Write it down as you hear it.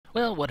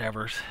Well,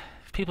 whatever.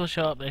 If people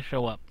show up, they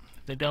show up.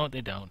 If they don't,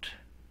 they don't.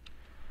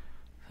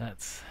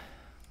 That's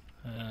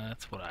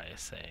what I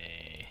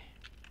say.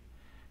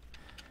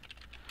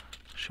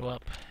 Show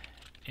up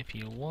if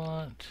you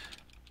want.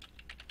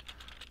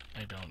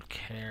 I don't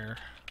care.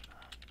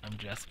 I'm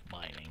just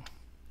mining.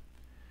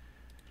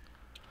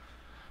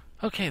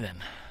 Okay then.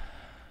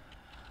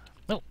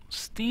 Oh,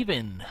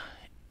 Steven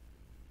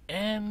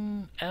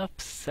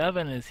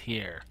NF7 is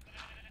here.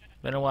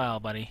 Been a while,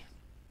 buddy.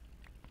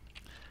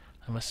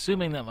 I'm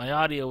assuming that my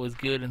audio was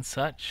good and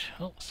such.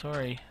 Oh,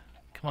 sorry.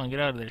 Come on, get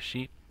out of there,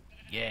 sheep.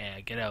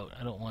 Yeah, get out.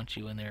 I don't want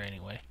you in there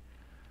anyway.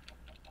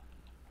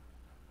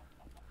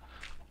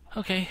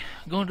 Okay,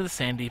 going to the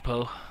sand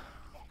depot.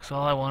 Because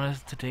all I want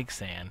is to dig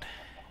sand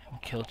and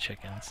kill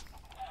chickens.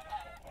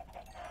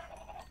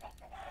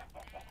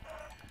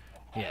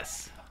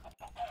 Yes.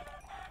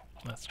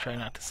 Let's try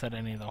not to set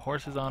any of the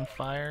horses on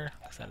fire,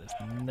 because that is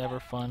never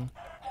fun.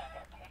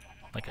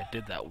 Like I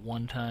did that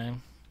one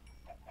time.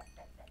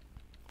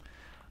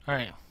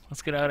 Alright,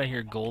 let's get out of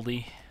here,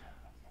 Goldie.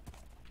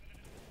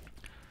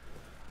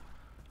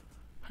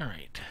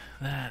 Alright,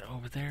 that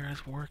over there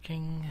is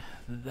working.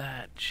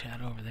 That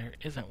chat over there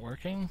isn't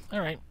working.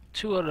 Alright,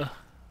 2 out of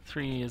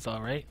 3 is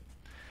alright.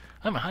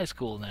 I'm in high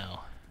school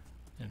now.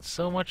 And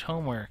so much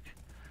homework.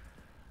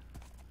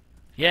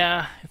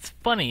 Yeah, it's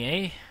funny,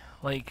 eh?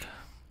 Like,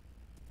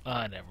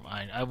 never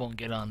mind. I won't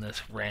get on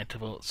this rant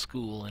about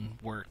school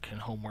and work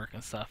and homework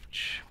and stuff.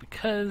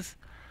 Because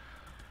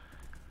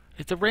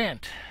it's a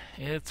rant.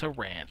 It's a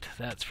rant,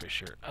 that's for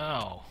sure.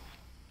 Oh.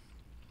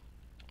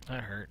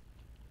 That hurt.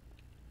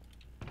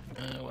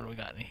 What do we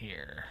got in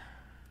here?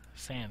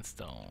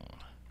 Sandstone.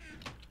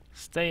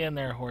 Stay in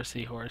there,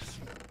 horsey horse.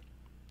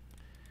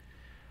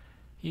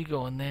 You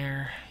go in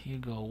there, you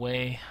go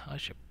away. I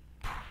should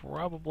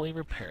probably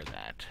repair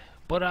that,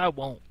 but I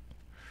won't.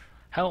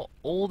 How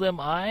old am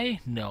I?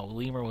 No,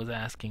 Lemur was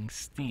asking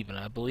Steven,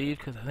 I believe,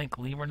 because I think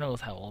Lemur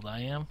knows how old I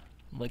am.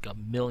 Like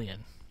 1,000,000.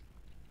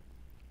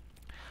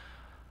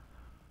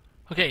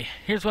 Okay,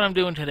 here's what I'm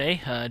doing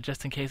today,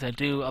 just in case I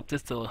do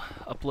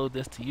upload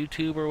this to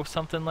YouTube or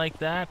something like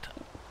that.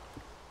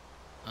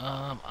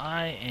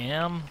 I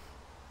am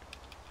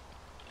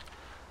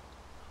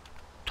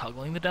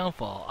toggling the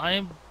downfall. I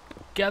am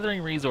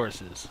gathering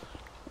resources.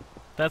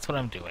 That's what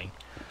I'm doing.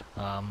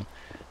 I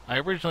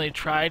originally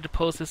tried to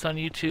post this on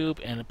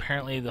YouTube, and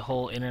apparently the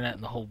whole internet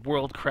and the whole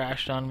world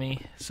crashed on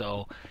me.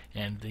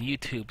 And the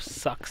YouTube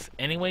sucks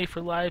anyway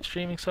for live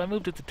streaming, so I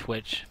moved it to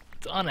Twitch.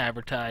 It's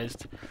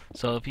unadvertised,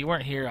 so if you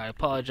weren't here, I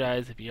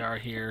apologize. If you are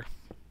here,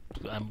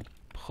 I'm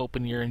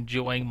hoping you're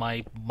enjoying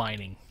my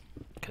mining,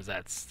 because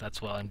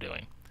that's what I'm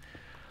doing.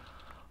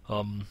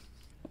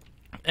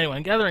 Anyway,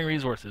 I'm gathering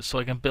resources so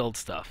I can build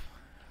stuff.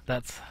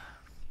 That's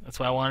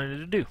what I wanted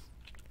to do.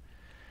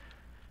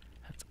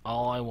 That's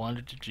all I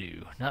wanted to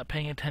do. Not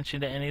paying attention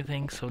to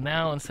anything, so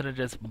now instead of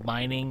just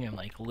mining and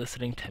like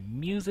listening to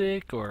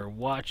music or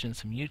watching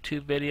some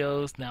YouTube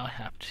videos, now I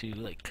have to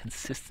like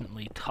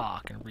consistently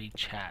talk and read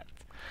chat.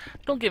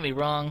 Don't get me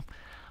wrong,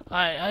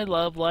 I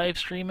love live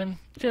streaming,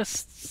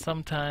 just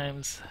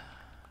sometimes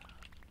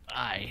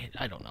I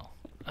don't know.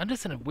 I'm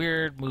just in a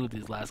weird mood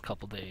these last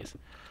couple days.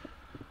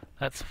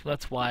 That's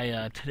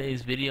why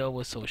today's video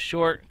was so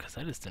short, because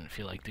I just didn't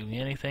feel like doing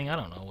anything. I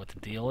don't know what the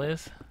deal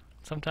is.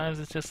 Sometimes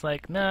it's just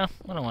like, nah,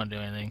 I don't want to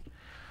do anything.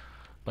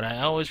 But I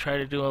always try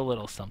to do a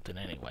little something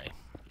anyway.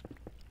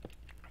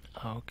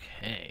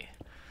 Okay.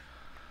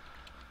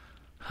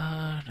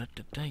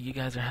 You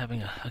guys are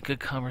having a good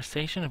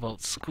conversation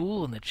about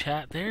school in the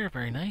chat there.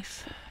 Very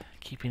nice.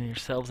 Keeping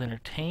yourselves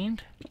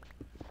entertained.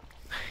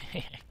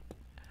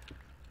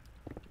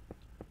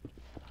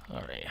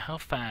 Alright, how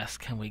fast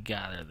can we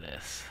gather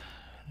this?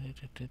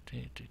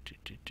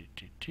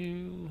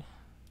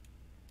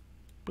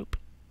 Boop.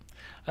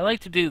 I like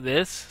to do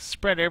this,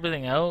 spread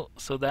everything out,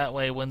 so that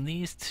way when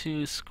these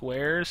 2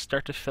 squares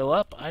start to fill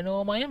up, I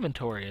know my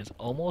inventory is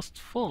almost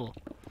full.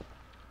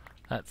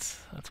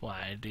 That's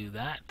why I do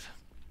that.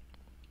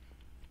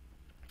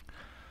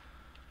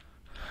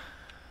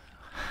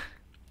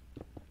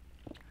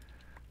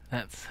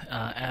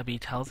 Abby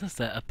tells us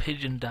that a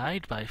pigeon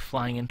died by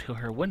flying into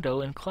her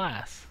window in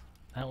class.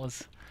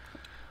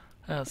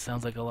 That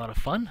sounds like a lot of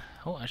fun.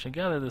 Oh, I should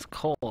gather this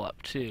coal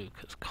up too,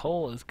 because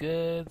coal is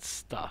good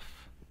stuff.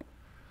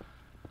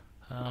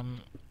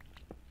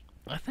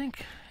 I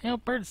think,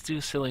 birds do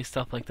silly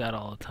stuff like that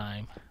all the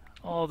time.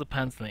 All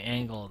depends on the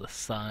angle of the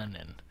sun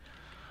and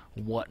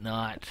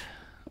whatnot.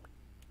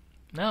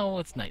 No,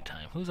 it's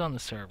nighttime. Who's on the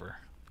server?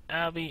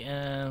 Abby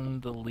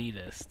and the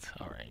elitist.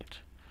 Alright.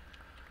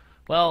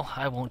 Well,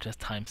 I won't just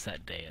time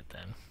set day it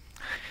then.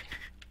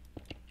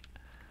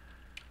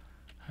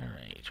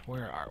 Alright,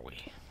 where are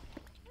we?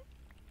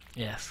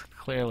 Yes,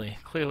 clearly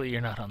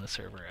you're not on the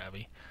server,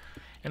 Abby.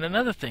 And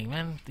another thing,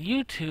 man,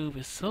 YouTube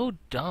is so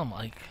dumb.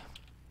 Like,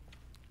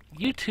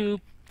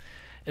 YouTube,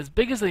 as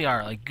big as they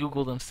are, like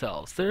Google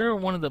themselves, they're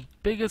one of the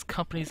biggest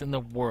companies in the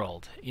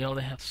world. You know,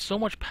 they have so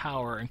much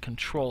power and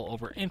control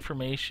over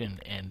information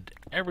and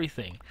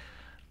everything.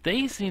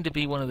 They seem to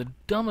be one of the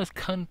dumbest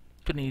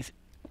companies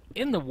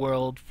in the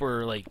world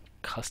for like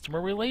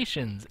customer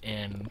relations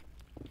and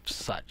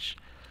such.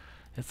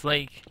 It's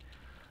like,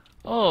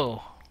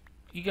 oh,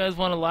 you guys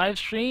want a live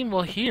stream?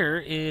 Well, here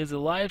is a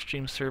live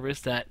stream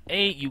service that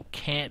A, you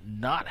can't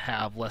not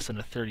have less than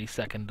a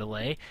 30-second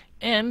delay,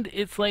 and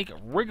it's like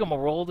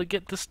rigmarole to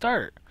get to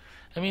start.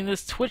 I mean,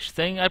 this Twitch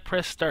thing, I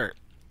press start.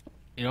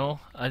 You know,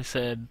 I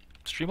said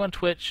stream on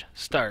Twitch,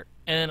 start,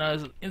 and I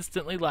was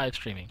instantly live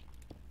streaming.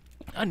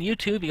 On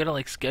YouTube, you gotta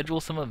like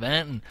schedule some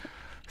event and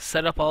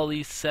set up all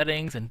these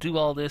settings and do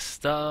all this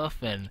stuff,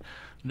 and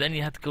then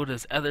you have to go to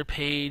this other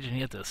page and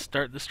you have to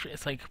start the stream.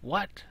 It's like,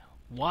 what?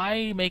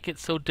 Why make it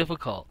so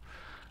difficult?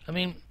 I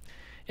mean,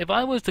 if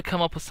I was to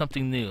come up with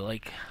something new,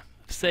 like,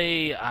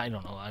 say, I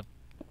don't know,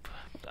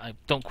 I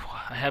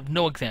have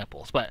no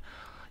examples, but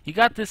you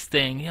got this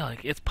thing, you know,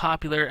 like, it's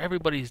popular,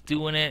 everybody's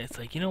doing it. It's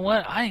like, you know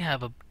what? I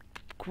have a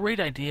great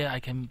idea.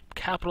 I can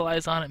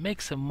capitalize on it,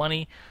 make some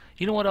money.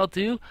 You know what I'll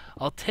do?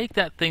 I'll take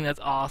that thing that's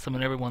awesome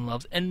and everyone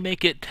loves and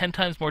make it 10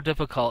 times more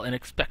difficult and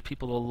expect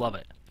people to love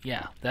it.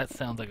 Yeah, that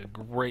sounds like a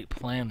great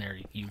plan there,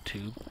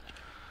 YouTube.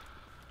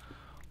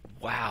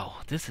 Wow,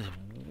 this is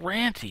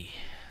ranty.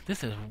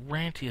 This is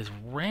ranty as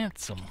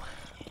ransom.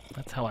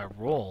 That's how I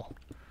roll.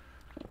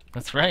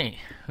 That's right.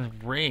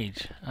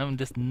 Rage. I'm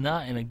just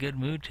not in a good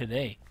mood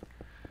today.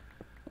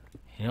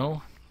 You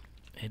know,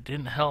 it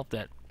didn't help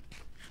that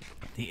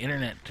the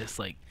internet just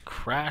like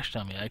crashed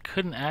on me. I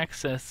couldn't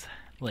access,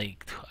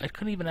 like, I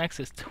couldn't even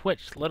access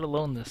Twitch, let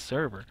alone the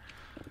server.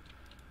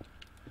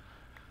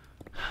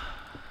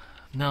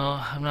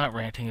 No, I'm not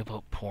ranting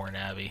about porn,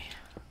 Abby.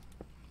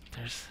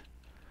 There's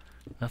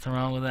nothing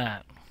wrong with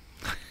that.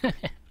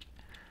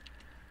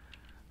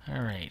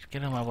 Alright,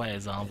 get on my way,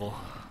 Zomble.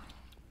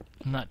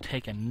 I'm not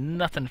taking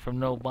nothing from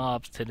no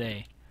mobs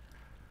today.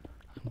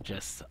 I'm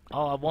just,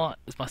 all I want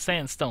is my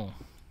sandstone.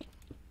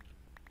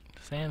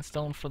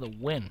 Sandstone for the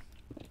win.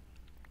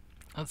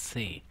 Let's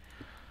see.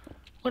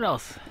 What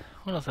else?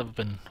 What else have I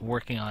been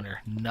working on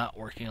or not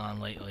working on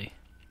lately?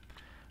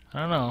 I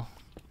don't know.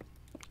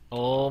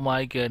 Oh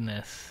my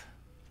goodness.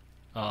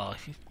 Oh,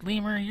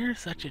 Lemur, you're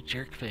such a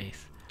jerk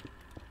face.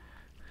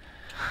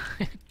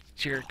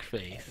 Jerk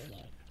face.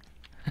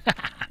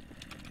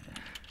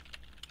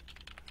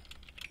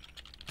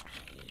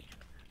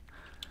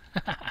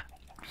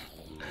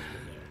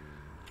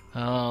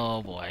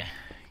 Oh boy.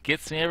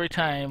 Gets me every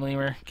time,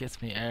 Lemur.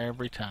 Gets me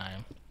every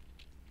time.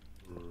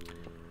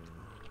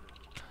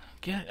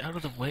 Get out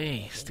of the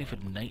way,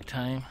 stupid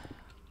nighttime.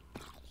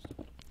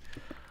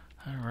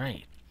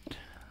 Alright.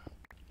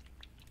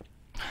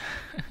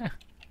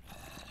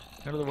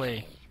 Out of the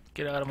way.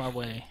 Get out of my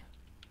way.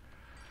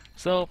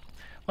 So,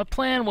 my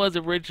plan was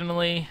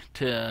originally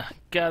to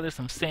gather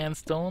some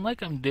sandstone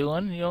like I'm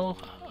doing. You know,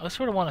 I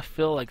sort of want to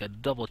fill like a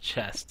double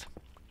chest.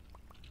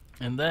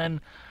 And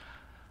then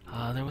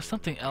there was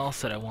something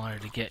else that I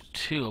wanted to get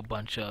to a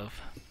bunch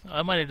of.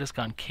 I might have just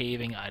gone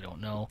caving, I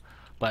don't know.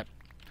 But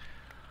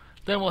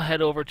then we'll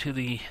head over to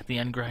the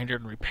end grinder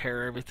and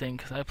repair everything,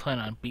 because I plan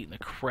on beating the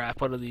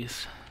crap out of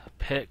these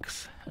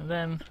picks. And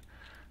then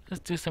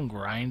just do some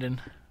grinding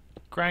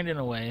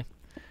away.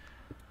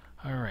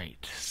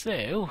 Alright,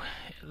 so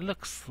it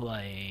looks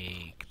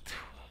like,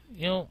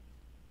 you know,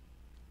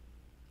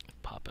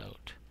 pop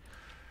out.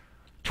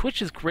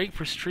 Twitch is great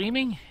for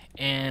streaming,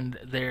 and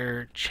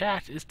their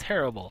chat is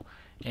terrible.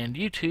 And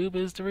YouTube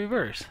is the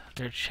reverse.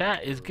 Their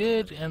chat is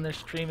good, and their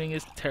streaming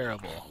is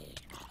terrible.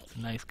 It's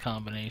a nice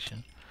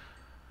combination.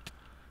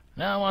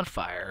 Now I'm on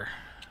fire.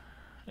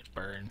 It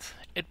burns.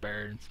 It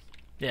burns.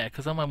 Yeah,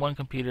 because on my one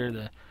computer,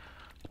 the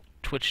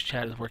Twitch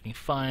chat is working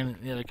fine. On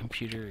the other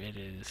computer, it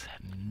is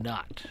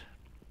not.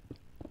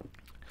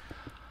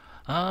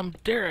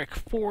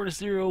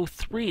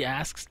 Derek403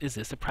 asks, is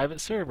this a private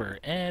server?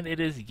 And it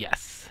is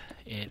yes.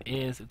 It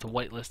is. It's a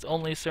whitelist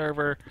only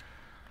server,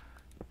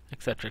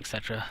 etc.,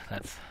 etc.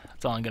 That's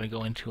all I'm going to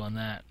go into on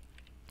that.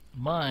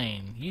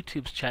 Mine.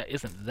 YouTube's chat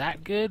isn't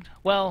that good.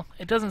 Well,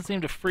 it doesn't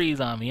seem to freeze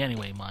on me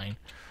anyway, mine.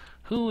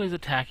 Who is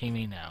attacking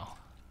me now?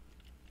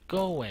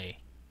 Go away.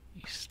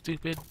 You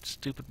stupid,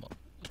 stupid mo-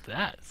 What's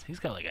that? He's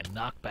got like a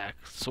knockback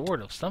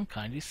sword of some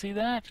kind. You see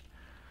that?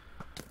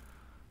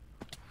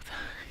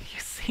 You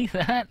see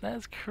that?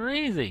 That's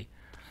crazy.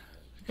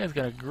 That guy's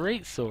got a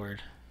great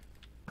sword.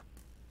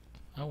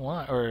 I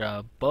want, or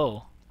a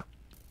bow.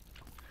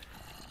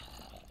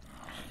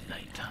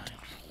 Nighttime.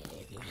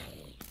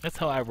 That's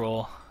how I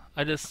roll.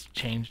 I just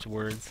changed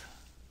words.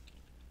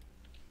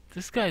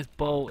 This guy's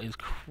bow is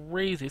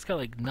crazy. It's got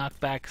like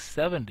knockback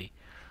 70.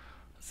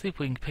 Let's see if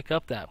we can pick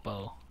up that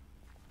bow.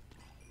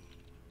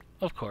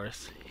 Of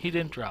course, he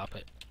didn't drop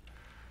it.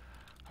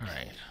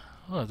 Alright.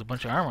 Oh, there's a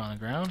bunch of armor on the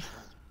ground.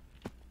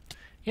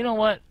 You know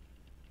what?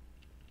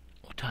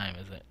 What time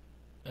is it?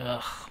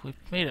 Ugh,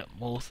 we've made it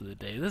most of the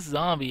day. This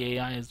zombie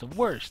AI is the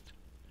worst.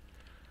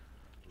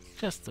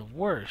 Just the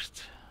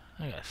worst.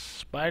 I got a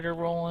spider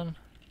rolling.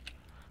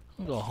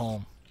 I'll go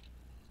home.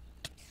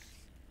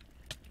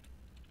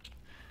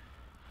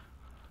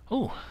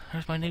 Oh,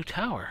 there's my new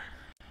tower.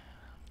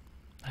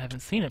 I haven't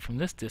seen it from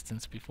this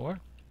distance before.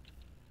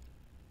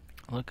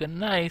 Looking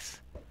nice.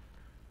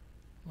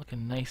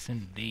 Looking nice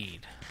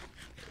indeed.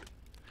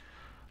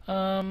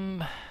 Oh,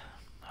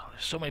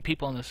 there's so many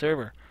people on the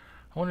server.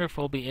 I wonder if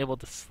we'll be able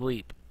to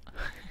sleep.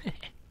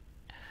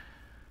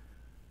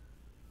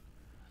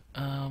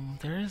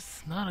 There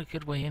is not a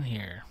good way in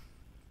here.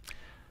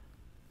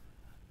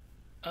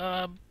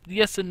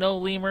 Yes and no,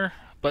 lemur,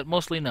 but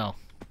mostly no.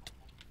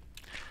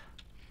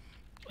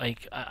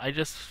 Like, I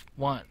just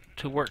want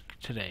to work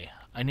today.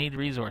 I need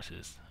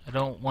resources. I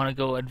don't want to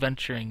go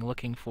adventuring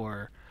looking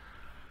for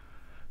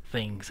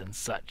things and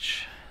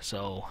such.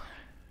 So,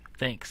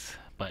 thanks,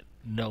 but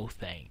no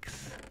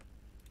thanks.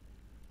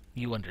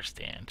 You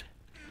understand.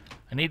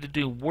 I need to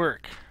do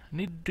work. I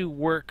need to do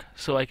work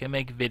so I can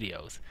make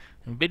videos.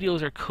 And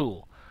videos are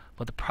cool.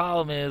 But the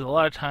problem is, a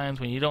lot of times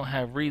when you don't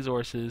have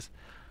resources,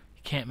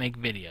 you can't make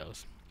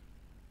videos.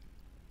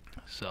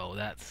 So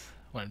that's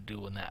what I'm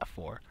doing that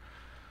for.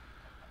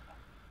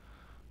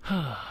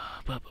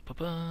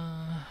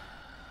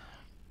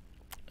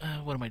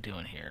 What am I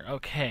doing here?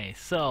 Okay,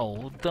 so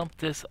we'll dump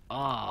this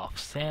off.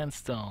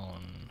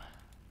 Sandstone.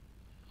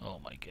 Oh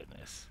my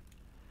goodness.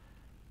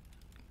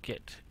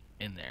 Get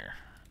in there.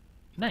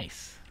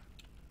 Nice.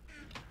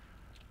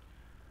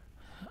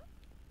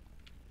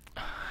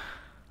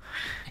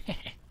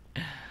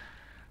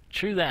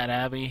 True that,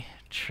 Abby.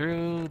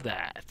 True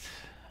that.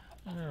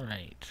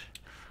 Alright.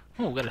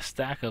 Oh, we got a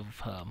stack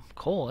of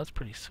coal. That's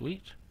pretty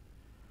sweet.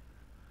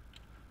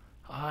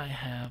 I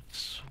have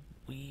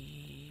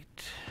sweet.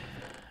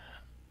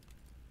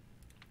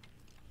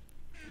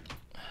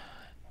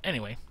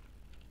 Anyway.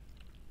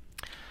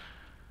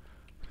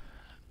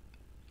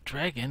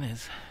 Dragon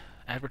is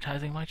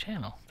advertising my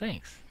channel.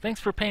 Thanks.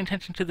 Thanks for paying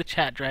attention to the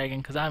chat, Dragon,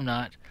 because I'm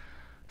not.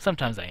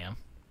 Sometimes I am.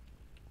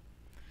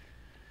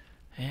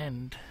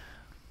 And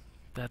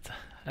that's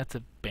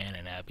a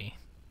Bannon, Abby.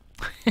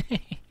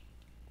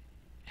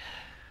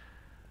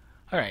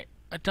 Alright,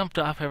 I dumped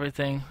off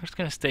everything. We're just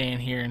gonna stay in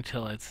here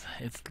until it's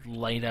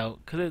light out,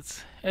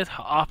 because it's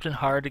often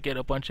hard to get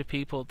a bunch of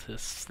people to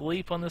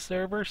sleep on the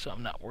server, so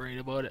I'm not worried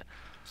about it.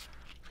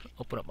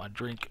 Open up my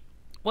drink.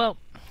 Well,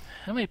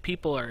 how many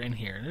people are in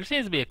here? There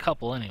seems to be a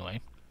couple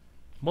anyway.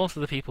 Most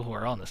of the people who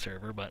are on the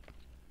server, but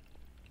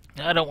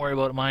I don't worry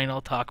about mine.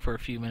 I'll talk for a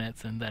few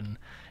minutes and then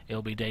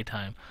it'll be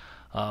daytime.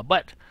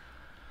 But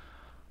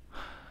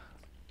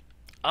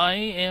I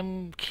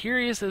am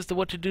curious as to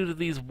what to do to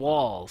these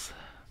walls.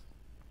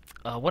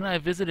 When I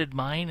visited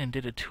mine and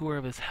did a tour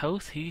of his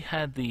house, he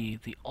had the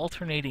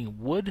alternating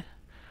wood,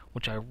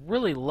 which I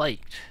really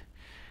liked.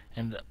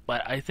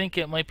 But I think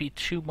it might be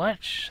too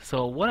much.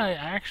 So what I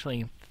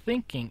actually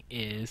thinking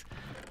is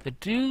to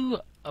do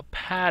a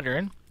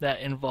pattern that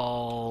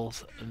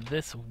involves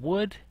this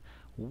wood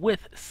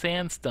with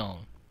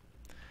sandstone.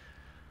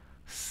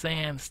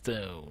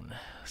 Sandstone.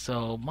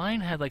 So mine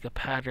had like a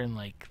pattern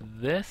like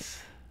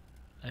this,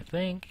 I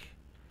think.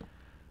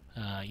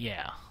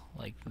 Yeah,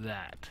 like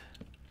that.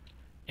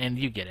 And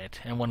you get it,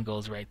 and one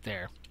goes right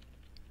there.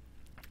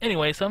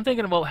 Anyway, so I'm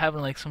thinking about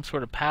having like some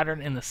sort of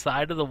pattern in the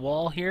side of the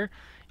wall here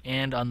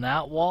and on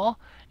that wall,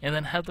 and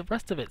then have the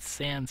rest of it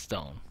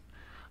sandstone.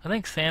 I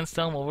think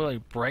sandstone will really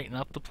brighten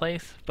up the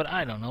place, but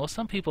I don't know.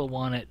 Some people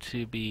want it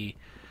to be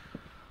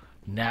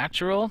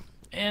natural,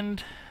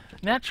 and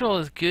natural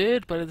is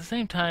good, but at the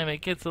same time it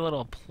gets a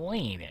little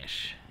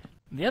plainish.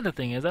 The other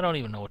thing is I don't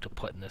even know what to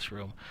put in this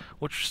room,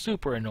 which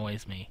super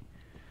annoys me.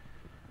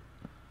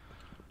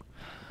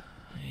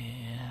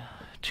 Yeah,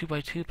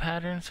 2x2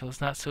 pattern, so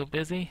it's not so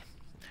busy.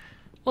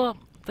 Well,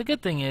 the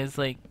good thing is,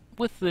 like,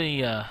 with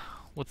the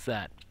what's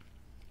that?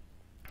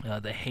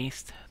 The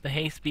haste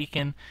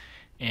beacon,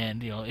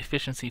 and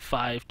efficiency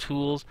 5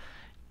 tools.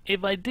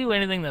 If I do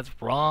anything that's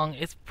wrong,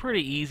 it's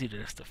pretty easy to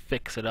just to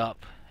fix it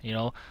up.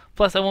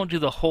 Plus I won't do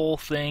the whole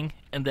thing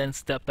and then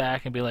step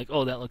back and be like,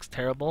 oh, that looks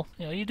terrible.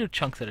 You do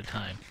chunks at a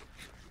time.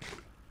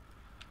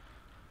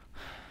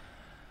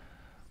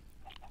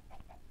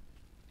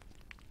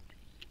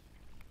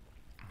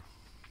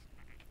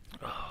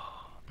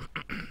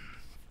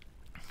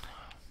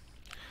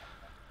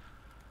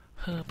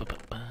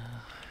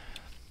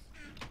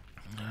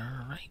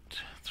 Alright,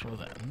 throw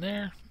that in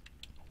there.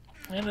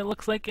 And it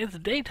looks like it's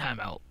daytime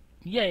out.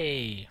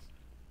 Yay!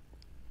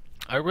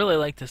 I really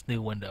like this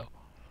new window.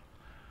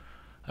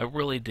 I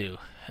really do.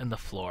 And the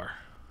floor.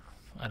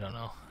 I don't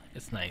know.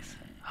 It's nice.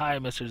 Hi,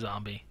 Mr.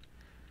 Zombie.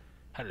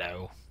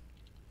 Hello.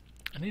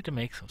 I need to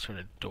make some sort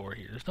of door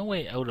here. There's no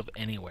way out of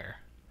anywhere.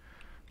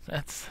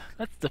 That's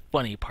the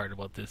funny part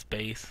about this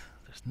base.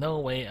 There's no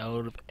way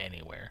out of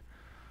anywhere.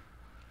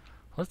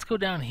 Let's go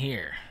down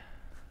here.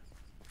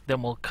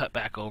 Then we'll cut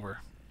back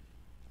over.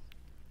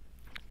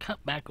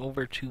 Cut back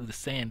over to the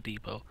sand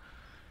depot.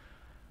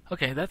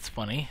 Okay, that's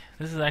funny.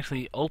 This is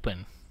actually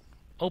open.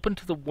 Open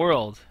to the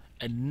world,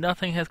 and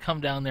nothing has come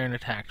down there and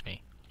attacked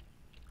me.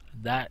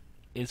 That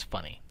is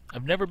funny.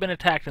 I've never been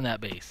attacked in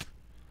that base.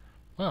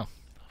 Well,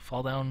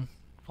 fall down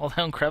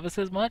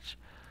crevices much?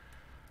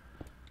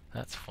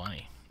 That's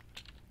funny.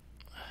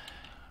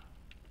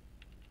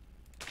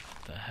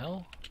 What the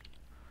hell?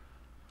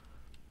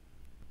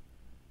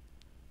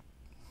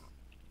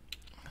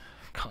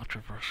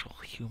 Controversial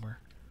humor.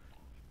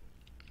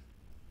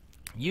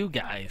 You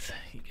guys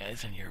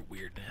and your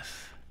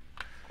weirdness.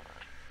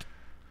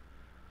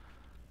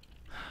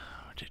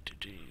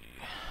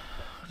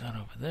 That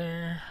over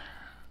there.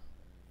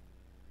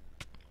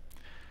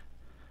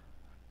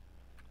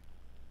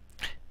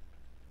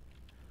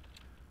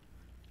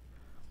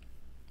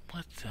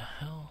 What the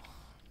hell?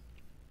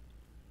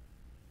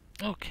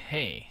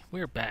 Okay,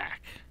 we're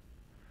back.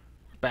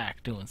 We're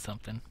back doing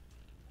something.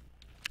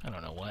 I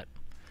don't know what.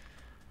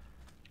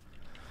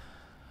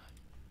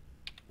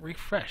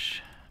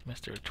 Refresh,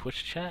 Mr.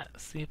 Twitch chat.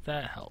 See if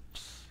that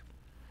helps.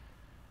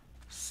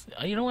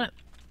 You know what?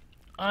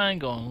 I'm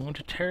going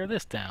to tear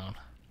this down.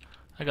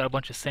 I got a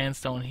bunch of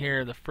sandstone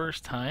here the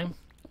first time.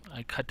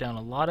 I cut down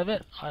a lot of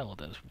it. I will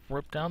just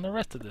rip down the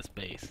rest of this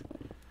base.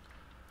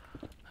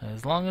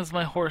 As long as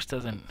my horse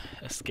doesn't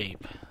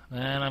escape,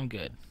 then I'm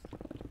good.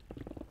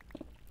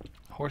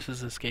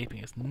 Horses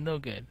escaping is no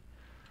good.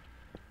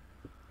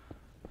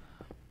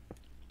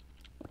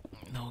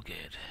 No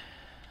good.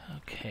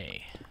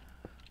 Okay.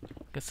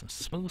 Get some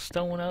smooth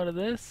stone out of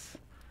this.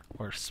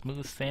 Or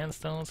smooth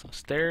sandstone, some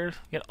stairs.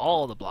 Get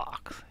all the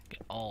blocks.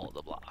 Get all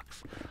the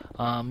blocks.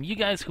 You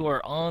guys who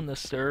are on the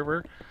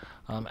server,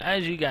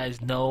 as you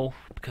guys know,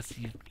 because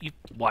you've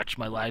watched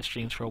my live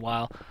streams for a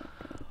while,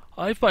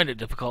 I find it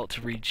difficult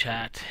to read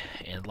chat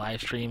and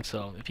live stream,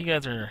 so if you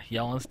guys are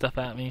yelling stuff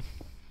at me,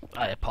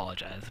 I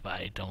apologize if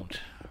I don't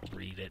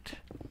read it,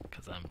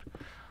 because I'm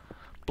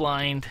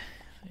blind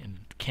and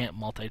can't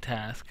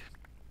multitask.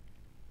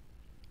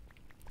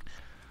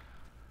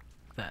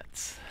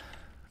 That's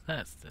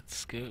the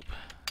scoop.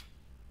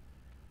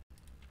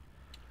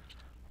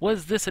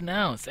 Was this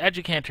announced?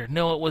 Adjucanter,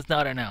 no, it was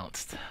not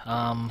announced.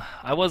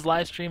 I was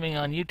live streaming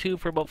on YouTube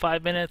for about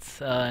 5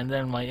 minutes, and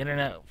then my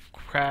internet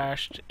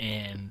crashed,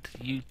 and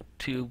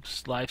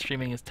YouTube's live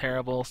streaming is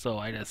terrible, so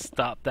I just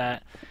stopped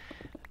that.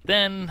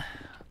 Then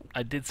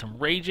I did some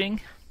raging.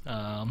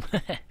 That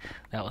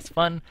was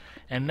fun,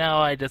 and now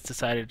I just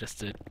decided just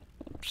to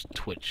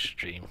Twitch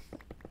stream.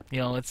 You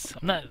know,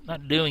 I'm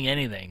not doing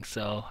anything,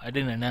 so I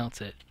didn't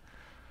announce it.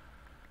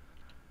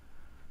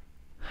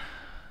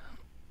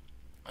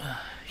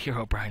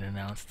 Hero Brian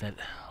announced it.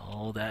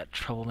 Oh, that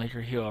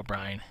troublemaker Hero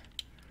Brian.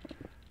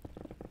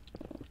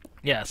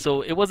 Yeah,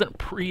 so it wasn't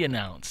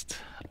pre-announced.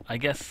 I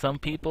guess some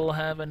people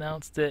have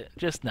announced it,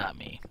 just not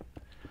me.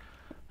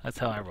 That's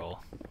how I roll.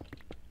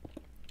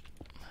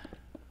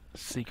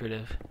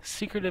 Secretive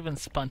and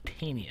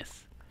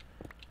spontaneous.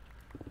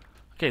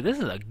 Okay, this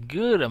is a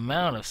good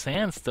amount of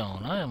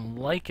sandstone. I am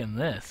liking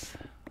this.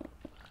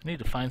 I need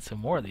to find some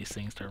more of these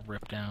things to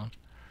rip down.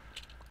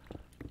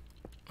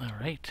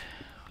 Alright.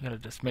 We gotta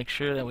just make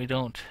sure that we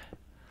don't,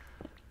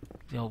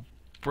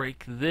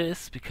 break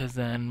this, because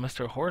then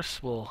Mr.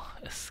 Horse will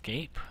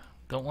escape.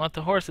 Don't want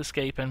the horse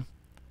escaping.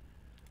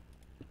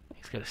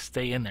 He's gotta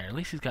stay in there. At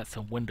least he's got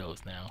some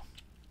windows now.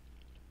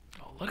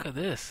 Oh, look at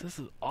this. This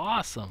is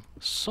awesome.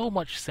 So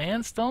much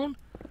sandstone.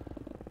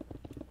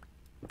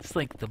 It's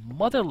like the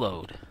mother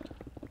lode.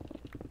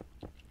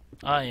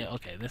 Ah, yeah,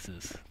 okay, this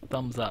is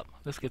thumbs up.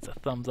 This gets a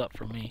thumbs up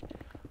from me.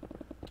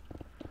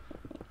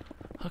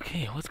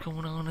 Okay, what's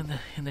going on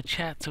in the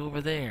chats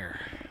over there?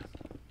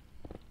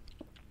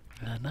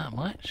 Not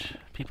much.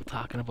 People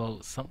talking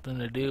about something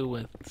to do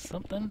with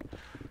something.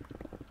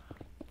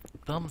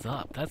 Thumbs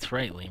up. That's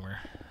right,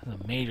 Lemur.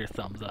 That's a major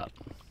thumbs up.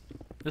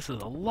 This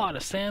is a lot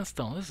of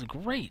sandstone. This is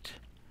great.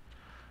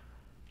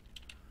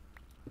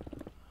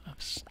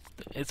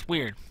 It's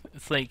weird.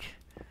 It's like,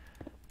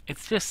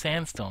 it's just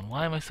sandstone.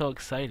 Why am I so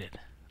excited?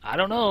 I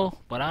don't know,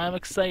 but I'm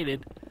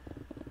excited.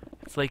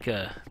 It's like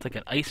an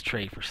ice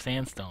tray for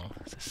sandstone.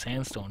 It's a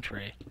sandstone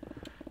tray.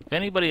 If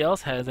anybody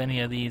else has any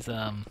of these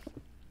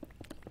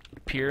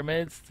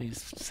pyramids,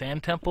 these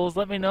sand temples,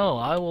 let me know.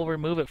 I will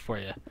remove it for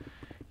you.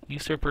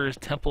 Usurper's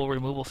temple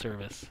removal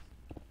service.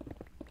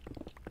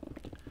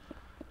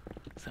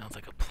 Sounds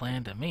like a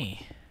plan to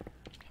me.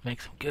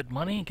 Make some good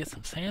money and get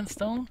some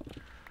sandstone.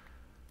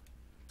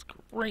 It's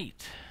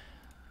great.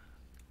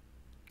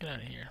 Get out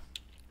of here.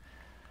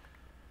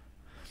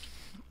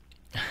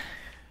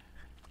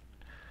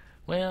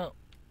 Well,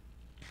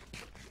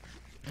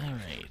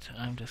 alright,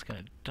 I'm just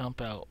going to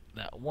dump out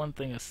that one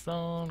thing of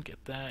stone,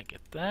 get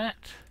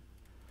that.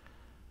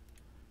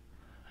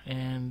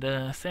 And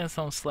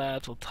sandstone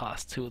slabs, will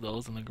toss 2 of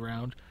those on the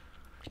ground.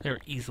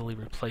 They're easily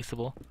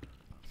replaceable.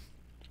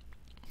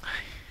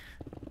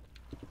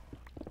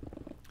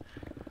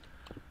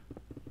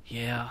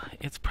 Yeah,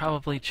 it's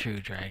probably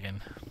true,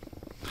 Dragon.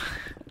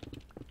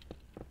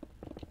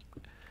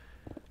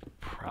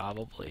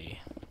 Probably.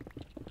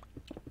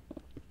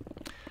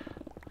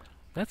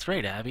 That's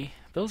right, Abby.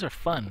 Those are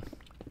fun.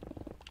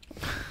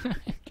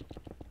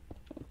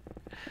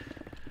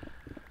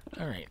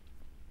 Alright.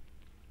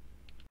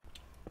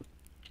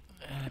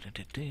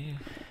 The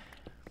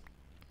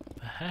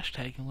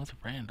hashtagging was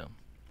random.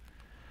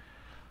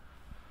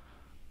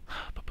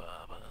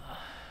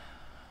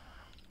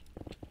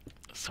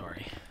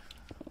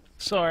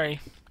 Sorry.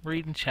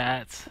 Reading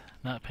chats,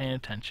 not paying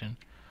attention.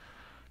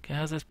 Okay,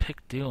 how's this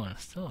pick doing?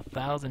 Still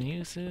 1,000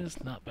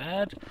 uses, not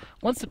bad.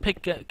 Once the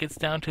pick gets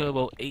down to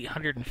about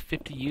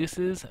 850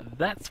 uses,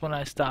 that's when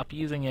I stop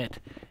using it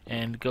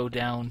and go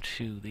down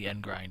to the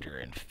end grinder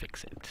and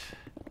fix it.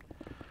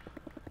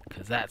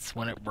 Because that's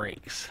when it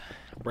breaks.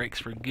 It breaks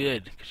for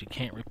good, because you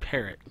can't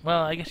repair it.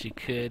 Well, I guess you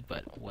could,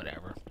 but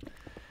whatever.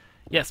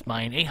 Yes,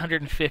 mine,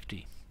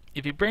 850.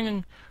 If you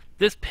bring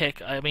this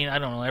pick, I mean, I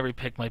don't know, every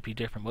pick might be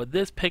different, but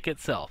this pick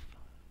itself,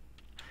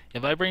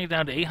 if I bring it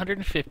down to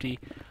 850,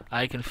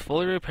 I can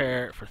fully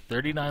repair it for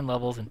 39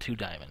 levels and 2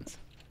 diamonds.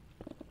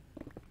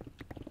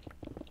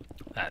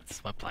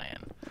 That's my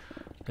plan.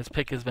 This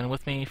pick has been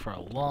with me for a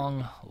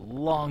long,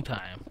 long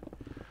time.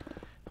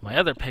 My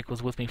other pick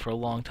was with me for a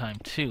long time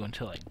too,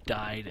 until I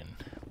died and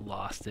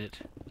lost it.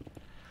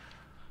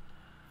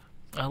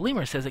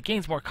 Lemur says it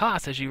gains more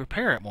cost as you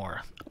repair it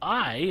more.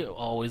 I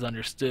always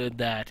understood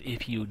that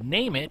if you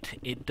name it,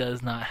 it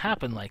does not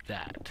happen like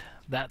that.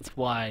 That's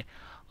why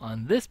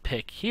on this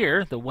pick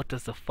here, the What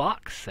Does the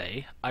Fox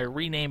Say, I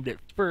renamed it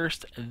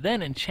first,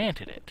 then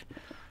enchanted it.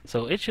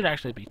 So it should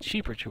actually be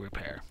cheaper to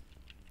repair.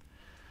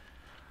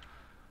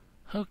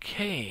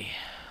 Okay,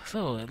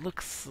 so it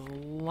looks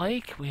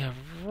like we have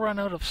run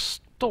out of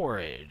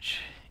storage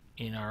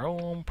in our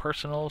own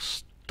personal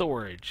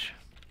storage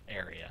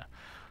area.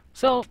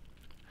 So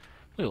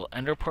we will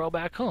ender pearl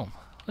back home.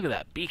 Look at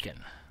that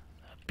beacon.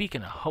 A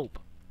beacon of hope.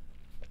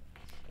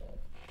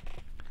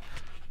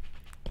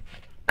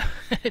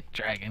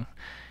 Dragon.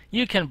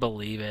 You can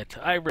believe it.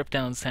 I rip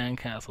down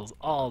sandcastles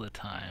all the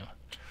time.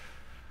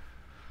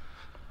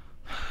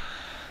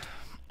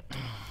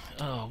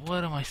 Oh,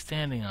 what am I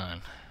standing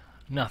on?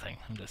 Nothing.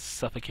 I'm just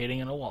suffocating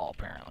in a wall,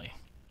 apparently.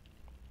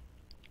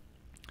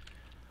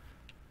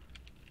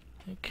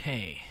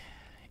 Okay.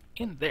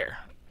 In there.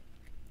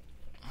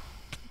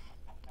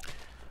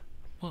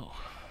 Whoa.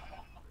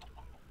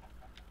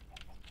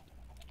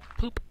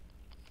 Poop.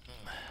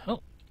 Oh,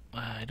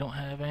 I don't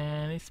have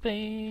any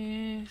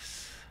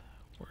space.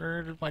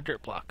 Where did my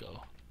dirt block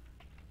go?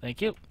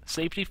 Thank you.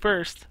 Safety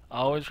first.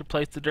 Always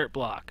replace the dirt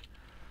block.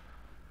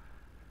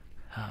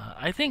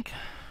 I think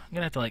I'm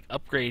gonna have to like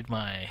upgrade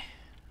my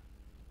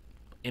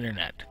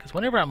internet, because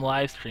whenever I'm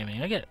live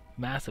streaming, I get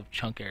massive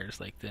chunk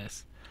errors like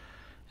this.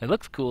 It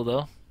looks cool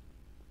though.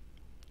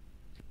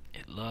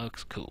 It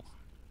looks cool.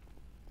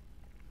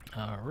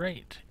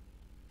 Alright.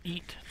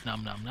 Eat.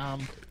 Nom nom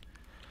nom.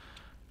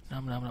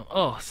 Nom nom nom.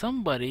 Oh,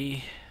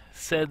 somebody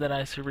said that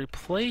I should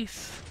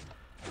replace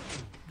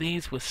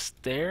these with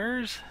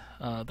stairs.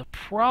 The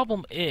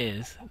problem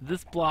is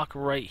this block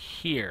right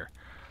here.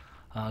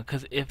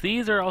 Because if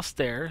these are all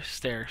stair,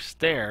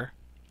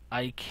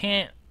 I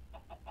can't.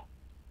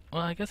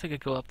 Well, I guess I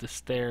could go up the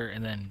stair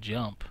and then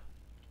jump.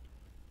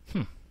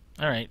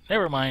 Alright,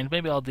 never mind.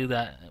 Maybe I'll do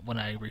that when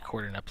I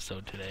record an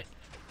episode today.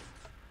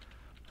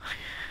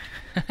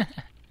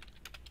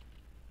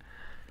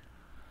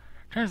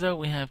 Turns out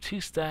we have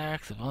 2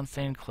 stacks of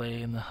unstained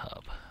clay in the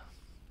hub.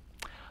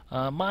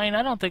 Mine,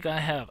 I don't think I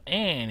have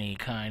any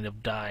kind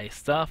of dye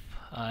stuff.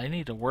 I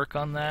need to work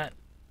on that.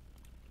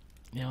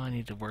 You know, I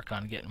need to work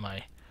on getting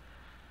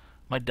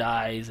my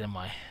dyes and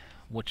my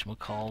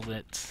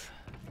whatchamacallit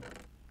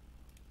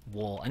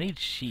wool. I need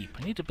sheep.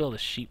 I need to build a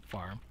sheep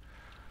farm.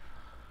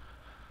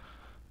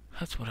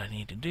 That's what I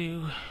need to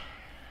do.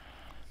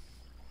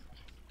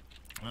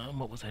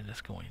 What was I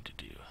just going to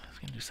do? I was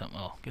going to do something.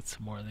 Oh, get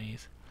some more of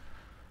these.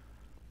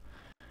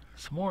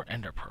 Some more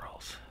ender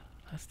pearls.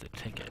 That's the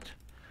ticket.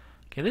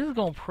 Okay, this is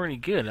going pretty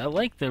good. I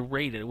like the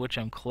rate at which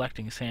I'm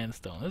collecting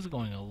sandstone. This is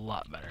going a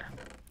lot better.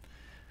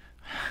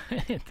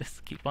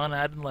 Just keep on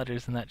adding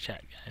letters in that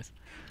chat, guys.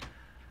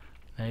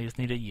 Now you just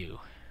need a U.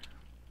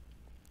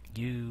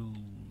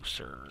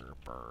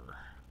 Usurper.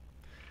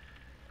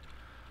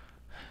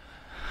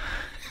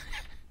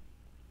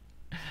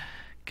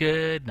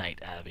 Good night,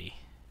 Abby.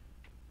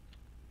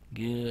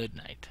 Good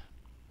night.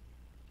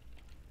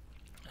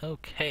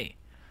 Okay.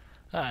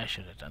 I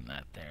should have done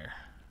that there.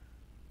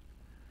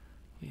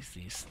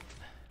 These.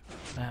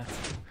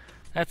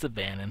 That's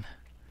abandoned.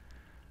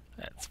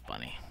 That's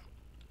funny.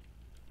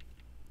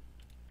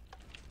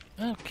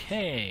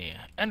 Okay.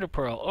 Ender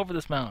pearl over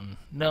this mountain.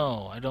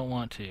 No, I don't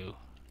want to.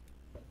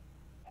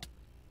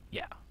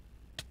 Yeah.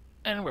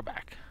 And we're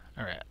back.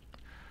 Alright.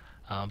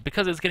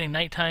 Because it's getting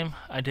nighttime,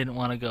 I didn't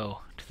want to go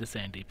to the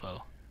sand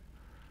depot.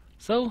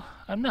 So,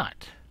 I'm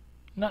not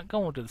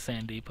going to the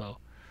sand depot.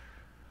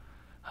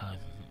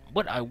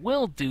 What I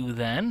will do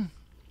then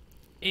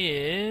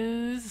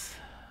is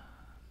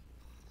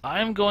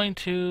I'm going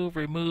to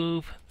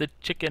remove the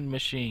chicken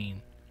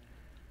machine.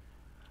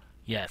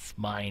 Yes,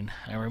 mine.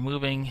 I'm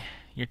removing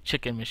your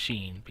chicken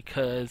machine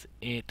because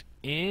it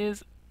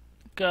is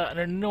got an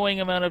annoying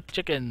amount of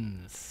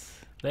chickens.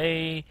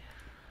 They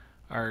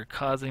are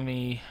causing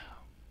me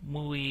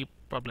muy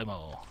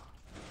problemo.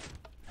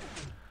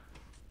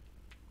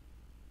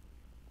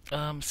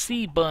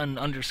 cbun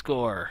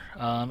underscore.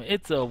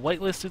 It's a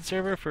whitelisted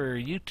server for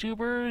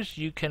YouTubers.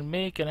 You can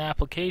make an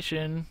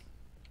application,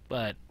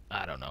 but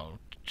I don't know.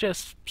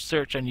 Just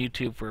search on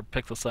YouTube for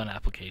Pixel Sun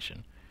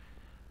application.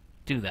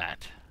 Do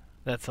that.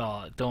 That's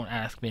all. Don't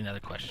ask me another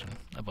question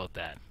about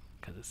that,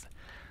 because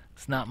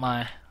it's not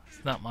my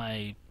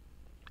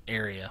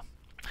area.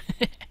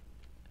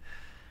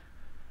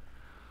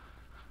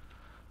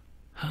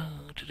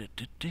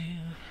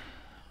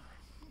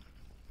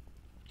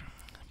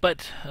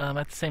 But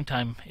at the same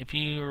time, if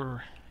you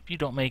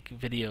don't make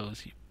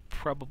videos, you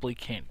probably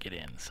can't get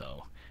in.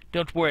 So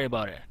don't worry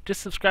about it.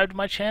 Just subscribe to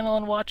my channel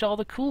and watch all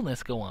the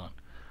coolness go on.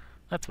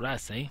 That's what I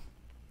say.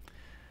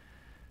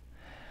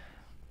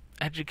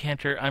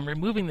 Educanter, I'm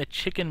removing the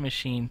chicken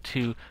machine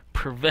to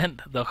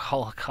prevent the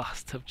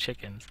holocaust of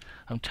chickens.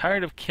 I'm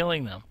tired of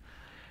killing them.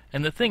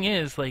 And the thing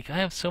is, like, I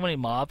have so many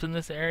mobs in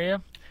this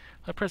area.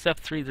 I press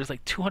F3, there's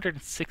like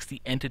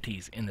 260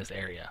 entities in this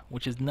area,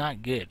 which is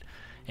not good.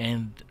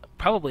 And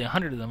probably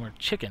 100 of them are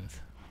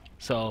chickens.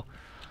 So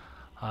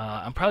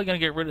I'm probably going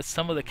to get rid of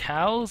some of the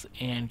cows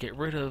and get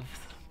rid of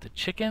the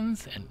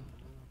chickens and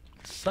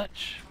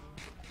such.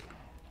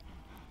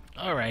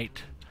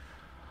 Alright.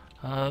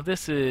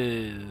 This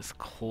is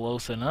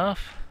close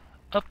enough.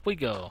 Up we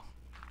go.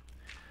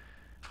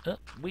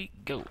 Up we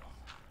go.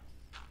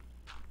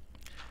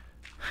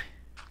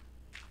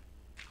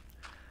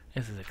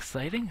 This is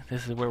exciting.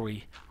 This is where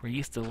we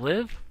used to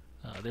live.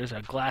 There's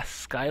our glass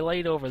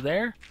skylight over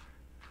there.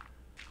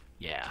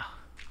 Yeah.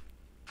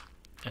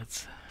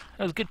 That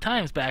was good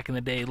times back in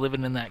the day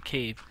living in that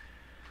cave.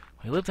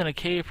 We lived in a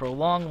cave for a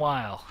long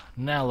while.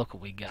 Now look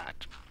what we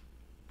got.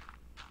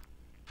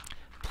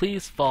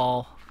 Please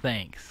fall.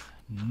 Thanks.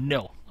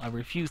 No, I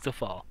refuse to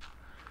fall.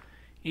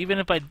 Even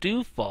if I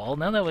do fall,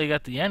 now that we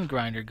got the end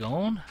grinder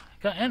going,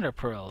 I got ender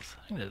pearls.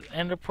 I can just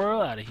ender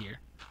pearl out of here.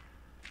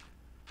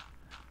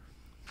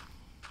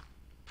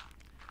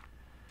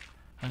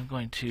 I'm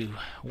going to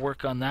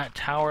work on that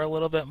tower a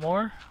little bit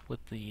more with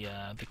the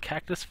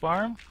cactus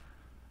farm.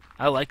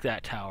 I like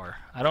that tower.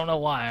 I don't know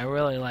why. I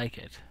really like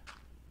it.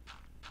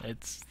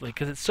 It's like,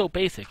 because it's so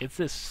basic. It's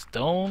this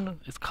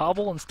stone, it's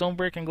cobble and stone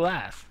brick and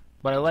glass.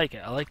 But I like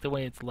it. I like the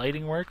way its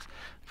lighting works,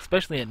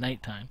 especially at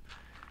nighttime.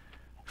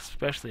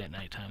 Especially at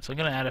nighttime. So I'm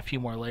going to add a few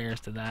more layers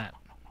to that.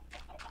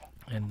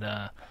 And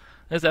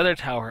this other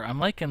tower, I'm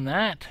liking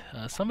that.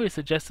 Somebody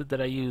suggested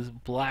that I use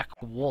black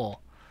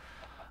wool.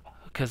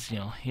 Because, you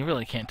know, you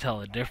really can't tell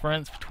the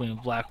difference between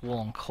black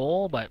wool and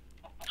coal, but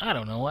I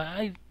don't know.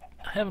 I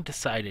haven't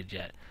decided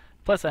yet.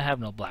 Plus, I have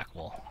no black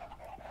wool.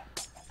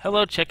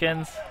 Hello,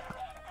 chickens.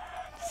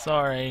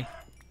 Sorry.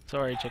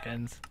 Sorry,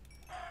 chickens.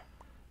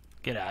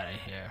 Get out of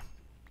here.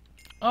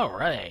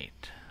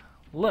 Alright.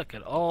 Look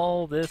at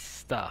all this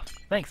stuff.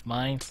 Thanks,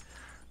 mine.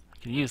 I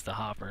can use the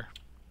hopper.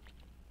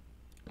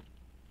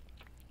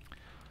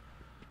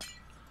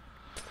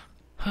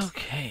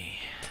 Okay.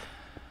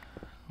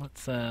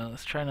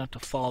 Let's try not to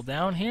fall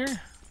down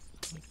here.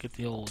 Get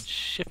the old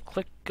shift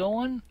click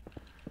going.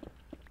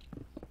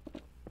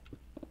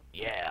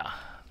 Yeah,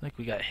 I think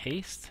we got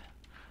haste.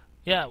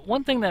 Yeah,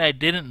 one thing that I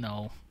didn't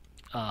know,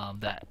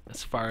 that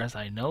as far as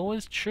I know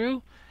is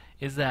true,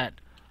 is that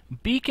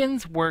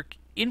beacons work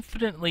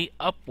infinitely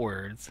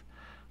upwards,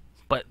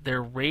 but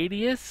their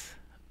radius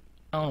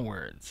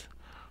downwards.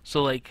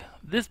 So like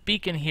this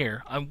beacon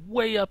here, I'm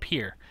way up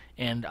here,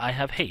 and I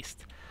have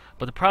haste.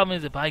 But the problem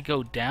is if I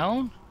go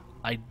down,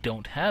 I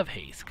don't have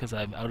haste because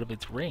I'm out of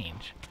its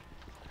range.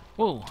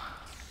 Whoa,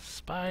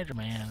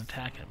 Spider-Man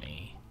attacking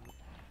me.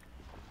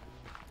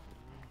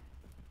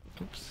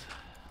 Oops.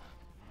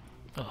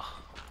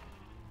 Oh.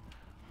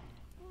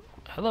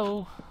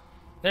 Hello.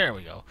 There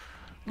we go.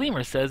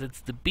 Lemur says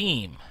it's the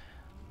beam.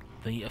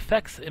 The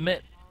effects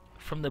emit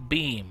from the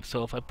beam,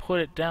 so if I put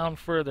it down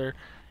further,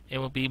 it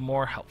will be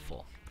more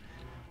helpful.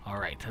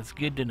 Alright, that's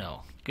good to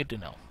know. Good to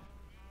know.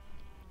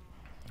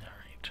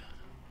 Alright.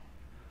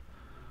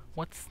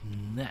 What's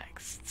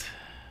next?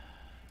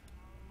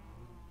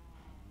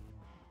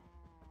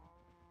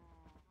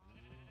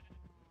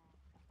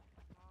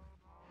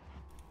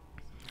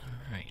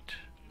 Alright.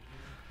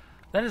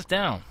 That is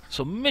down.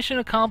 So mission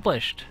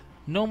accomplished.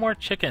 No more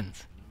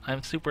chickens.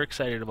 I'm super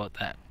excited about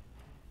that.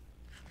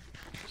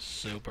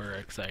 Super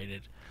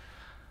excited.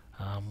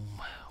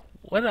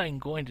 What I'm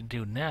going to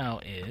do now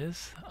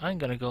is I'm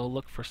going to go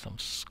look for some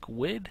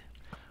squid.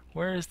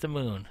 Where is the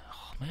moon?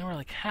 Oh man, we're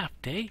like half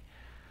day.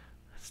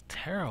 That's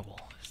terrible.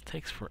 This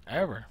takes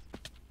forever.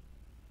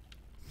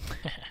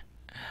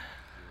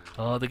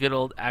 Oh, the good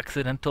old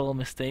accidental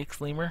mistakes,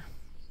 Lemur.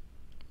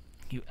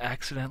 You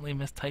accidentally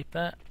mistyped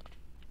that?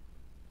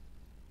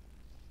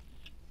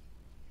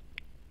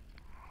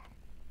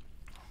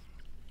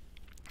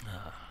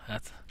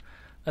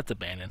 That's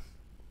abandoned.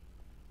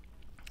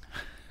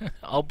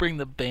 I'll bring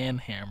the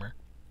band hammer.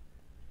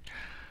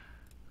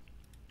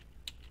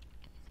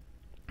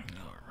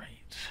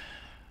 Alright.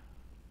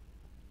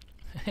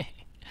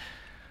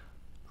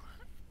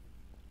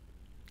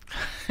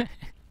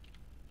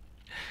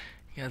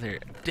 You guys are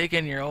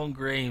digging your own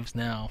graves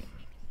now.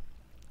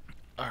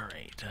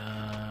 Alright,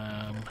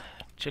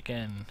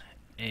 chicken,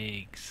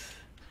 eggs,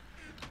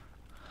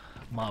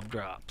 mob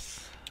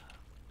drops,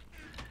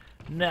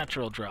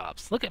 natural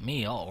drops. Look at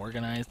me, all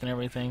organized and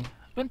everything.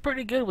 I've been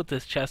pretty good with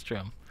this chest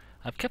room.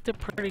 I've kept it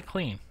pretty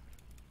clean.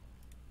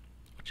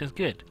 which is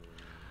good,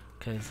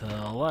 because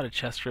a lot of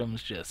chest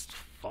rooms just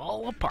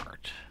fall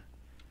apart.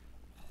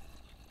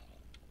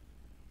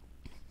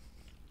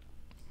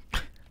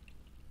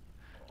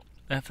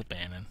 That's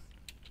abandoned.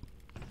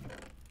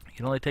 You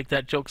can only take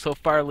that joke so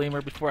far,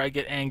 Lemur, before I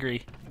get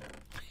angry.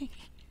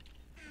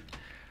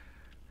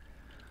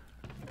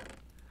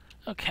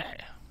 Okay.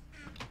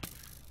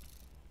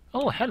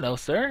 Oh, hello,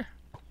 sir.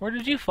 Where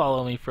did you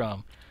follow me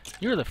from?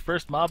 You're the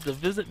first mob to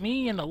visit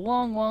me in a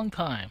long, long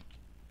time.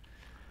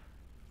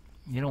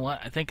 You know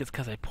what? I think it's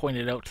because I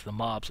pointed out to the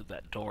mobs that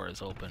that door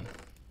is open.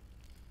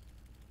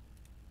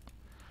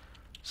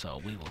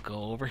 So we will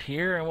go over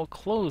here and we'll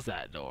close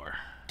that door.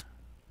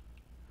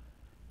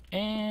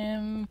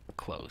 And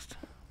closed.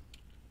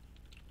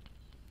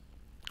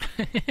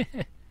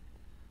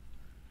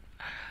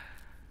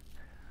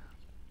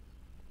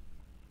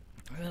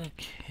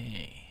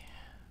 Okay.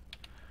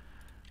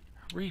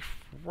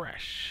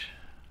 Refresh.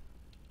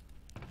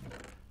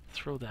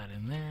 Throw that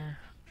in there.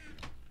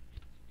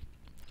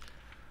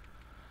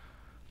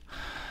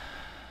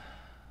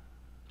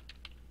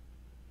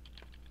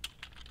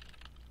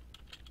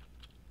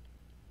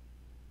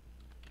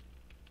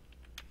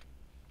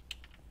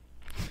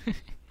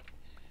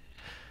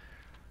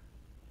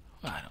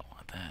 I don't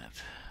want that.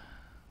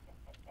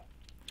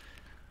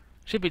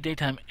 Should be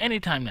daytime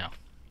anytime now.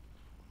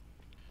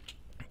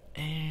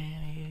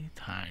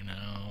 Anytime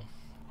now.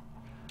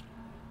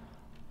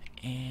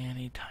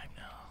 Anytime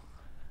now.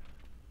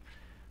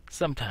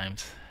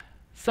 Sometimes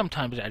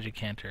as you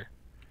canter.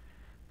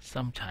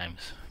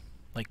 Sometimes,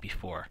 like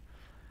before.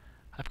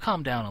 I've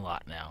calmed down a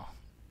lot now.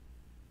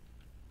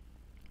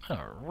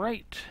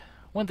 Alright.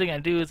 One thing I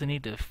do is I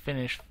need to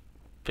finish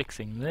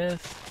fixing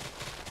this.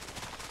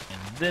 In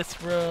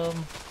this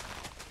room.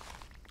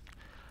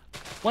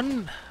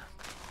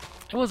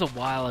 It was a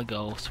while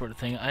ago sort of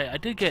thing. I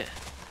did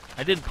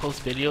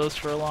post videos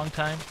for a long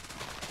time.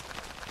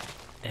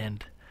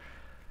 And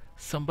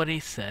somebody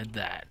said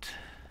that,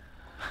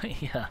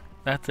 yeah,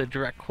 that's a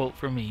direct quote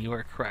from me. You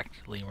are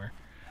correct, Lemur.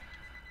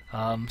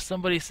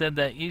 Somebody said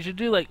that you should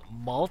do like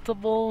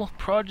multiple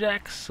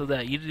projects so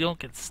that you don't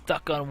get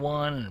stuck on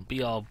one and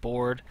be all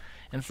bored.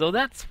 And so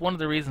that's one of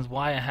the reasons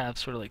why I have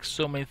sort of like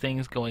so many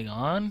things going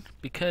on,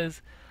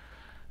 because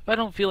if I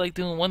don't feel like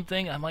doing one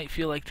thing, I might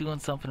feel like doing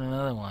something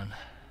another one.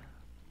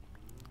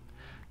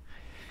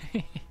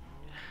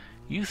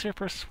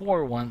 Usurper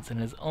swore once in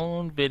his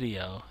own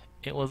video.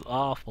 It was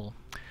awful.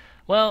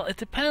 Well, it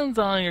depends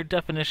on your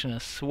definition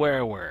of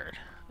swear word.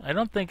 I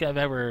don't think I've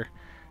ever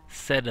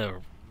said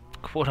a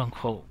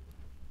quote-unquote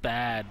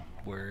bad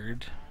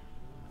word.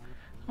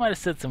 I might have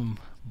said some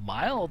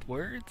mild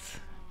words.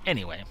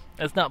 Anyway,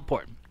 that's not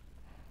important.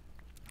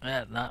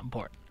 That's not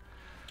important.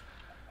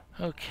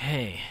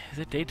 Okay, is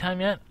it daytime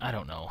yet? I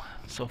don't know.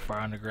 I'm so far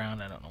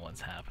underground, I don't know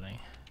what's happening.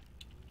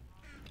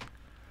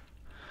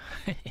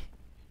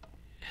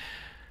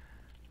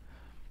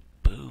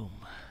 Boom.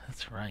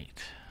 That's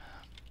right.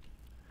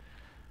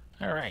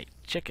 Alright,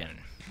 chicken.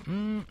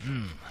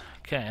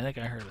 Okay, I think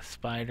I heard a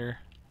spider.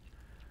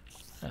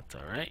 That's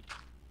alright.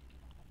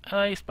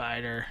 Hi,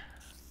 spider.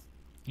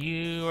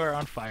 You are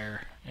on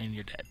fire, and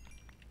you're dead.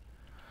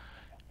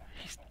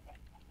 He's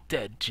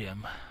dead,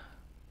 Jim.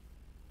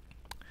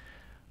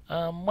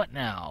 What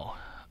now?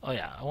 Oh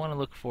yeah, I want to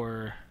look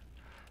for...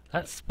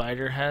 That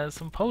spider has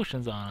some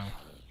potions on him.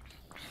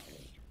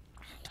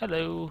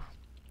 Hello.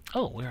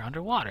 Oh, we're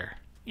underwater.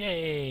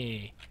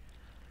 Yay!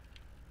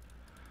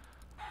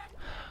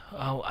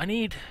 Oh, I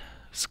need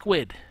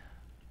squid.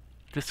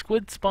 Do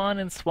squid spawn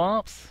in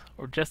swamps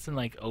or just in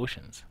like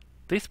oceans?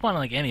 They spawn in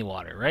like any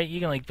water, right? You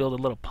can like build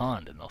a little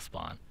pond and they'll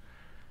spawn.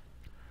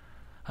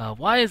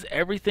 Why is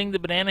everything the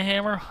banana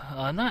hammer?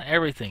 Not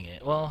everything.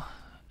 Well,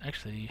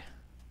 actually,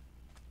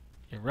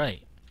 you're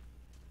right.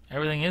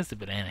 Everything is the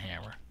banana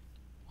hammer.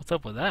 What's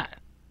up with that?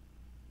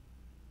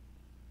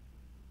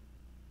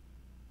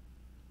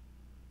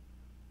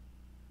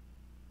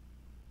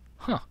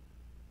 Huh.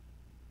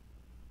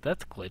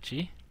 That's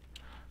glitchy.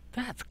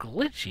 That's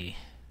glitchy.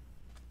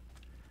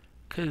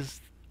 'Cause,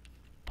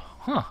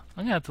 I'm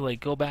gonna have to like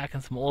go back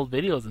in some old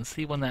videos and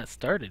see when that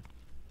started.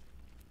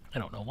 I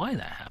don't know why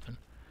that happened.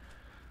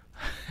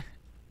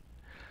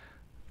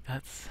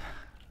 That's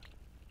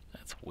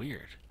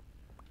weird.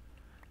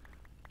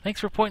 Thanks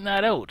for pointing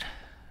that out,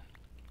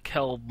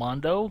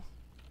 Kelmondo.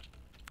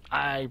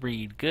 I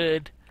read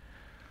good.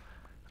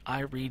 I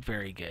read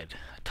very good.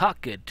 I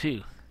talk good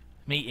too.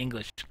 Me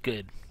English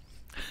good.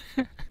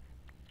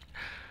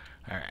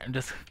 Alright, I'm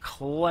just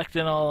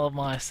collecting all of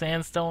my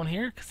sandstone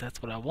here, because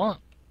that's what I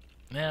want.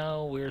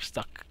 Now we're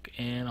stuck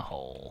in a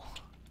hole.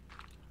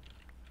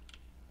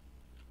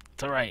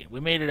 It's alright, we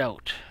made it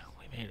out.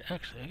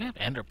 Actually, I got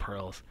ender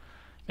pearls.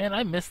 Man,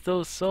 I missed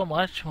those so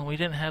much when we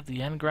didn't have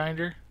the end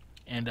grinder,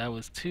 and I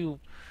was too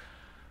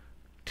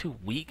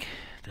weak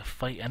to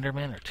fight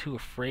endermen, or too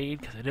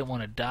afraid because I didn't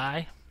want to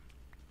die.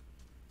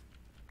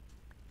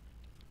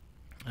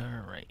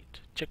 Alright,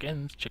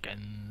 chickens.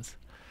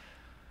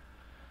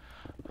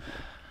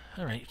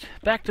 Alright,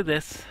 back to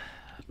this.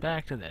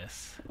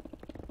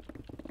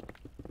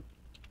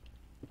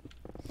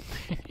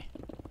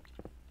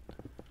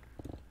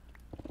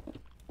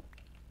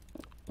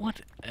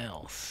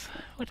 else?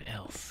 What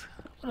else?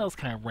 What else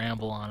can I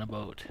ramble on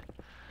about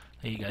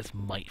that you guys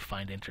might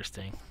find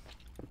interesting?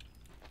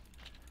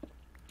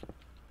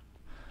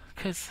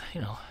 Because,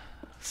 you know,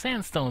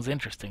 sandstone's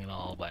interesting and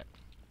all, but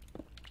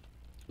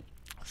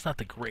it's not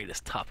the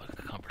greatest topic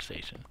of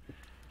conversation.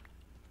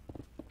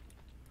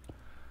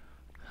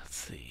 Let's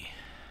see.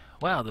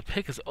 Wow, the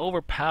pick is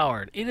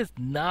overpowered. It is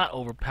not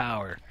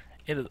overpowered.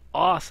 It is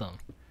awesome.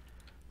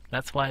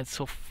 That's why it's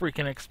so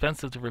freaking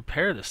expensive to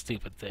repair this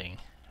stupid thing.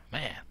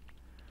 Man.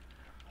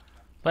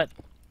 But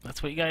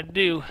that's what you gotta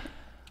do.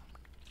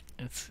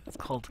 It's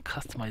called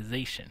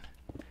customization.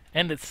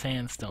 And it's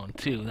sandstone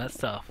too. That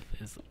stuff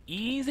is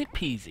easy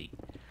peasy.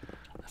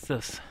 It's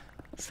this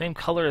same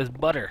color as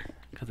butter,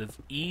 because it's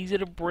easy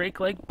to break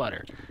like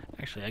butter.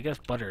 Actually, I guess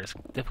butter is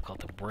difficult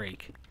to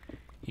break.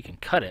 You can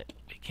cut it,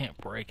 but you can't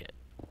break it.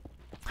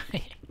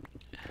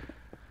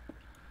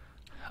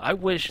 I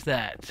wish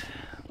that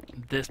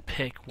this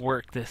pick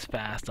worked this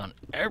fast on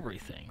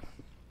everything.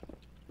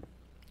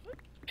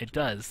 It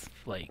does,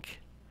 like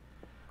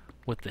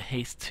with the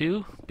Haste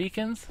 2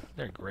 beacons,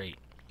 they're great.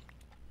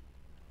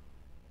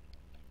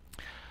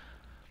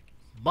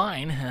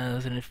 Mine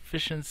has an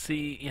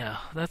efficiency, yeah,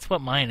 that's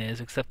what mine is,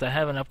 except I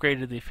haven't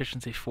upgraded the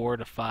efficiency 4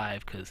 to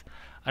 5 because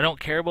I don't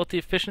care about the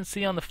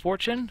efficiency on the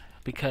Fortune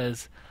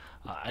because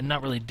I'm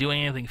not really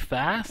doing anything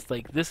fast.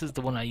 Like, this is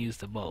the one I use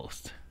the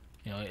most.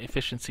 You know,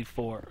 efficiency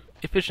 4,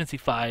 efficiency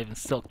 5 and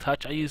Silk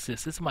Touch. I use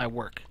this. This is my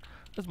work.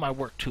 This is my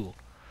work tool.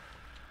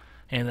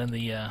 And then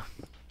the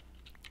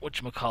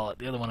whatchamacallit,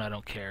 the other one I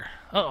don't care.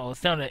 Uh-oh,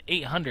 it's down to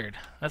 800.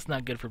 That's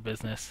not good for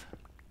business.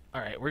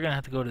 Alright, we're gonna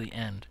have to go to the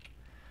end.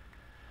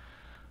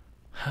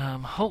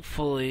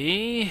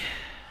 Hopefully,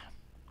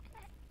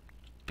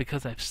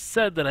 because I've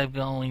said that I'm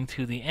going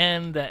to the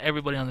end, that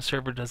everybody on the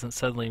server doesn't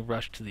suddenly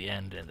rush to the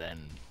end and then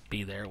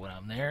be there when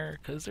I'm there,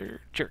 because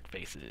they're jerk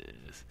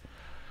faces.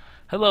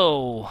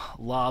 Hello,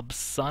 Lob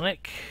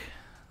Sonic.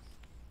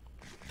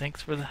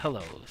 Thanks for the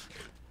hellos.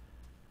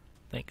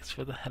 Thanks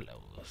for the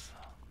hellos.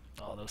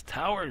 Oh, those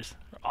towers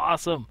are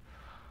awesome.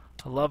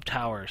 I love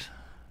towers.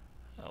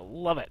 I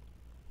love it.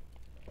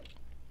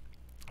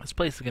 This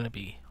place is going to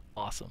be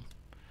awesome.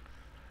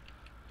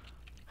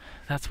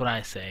 That's what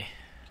I say.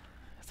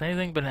 Has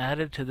anything been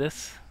added to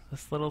this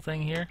little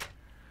thing here?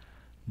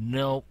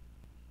 Nope.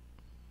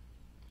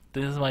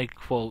 This is my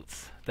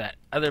quotes that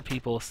other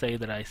people say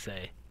that I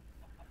say.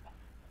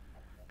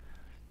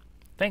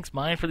 Thanks,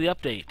 Mine, for the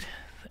update.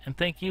 And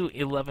thank you,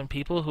 11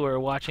 people who are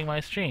watching my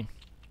stream.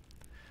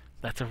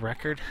 That's a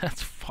record?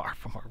 That's far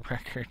from a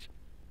record.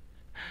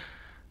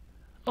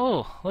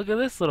 Oh, look at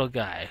this little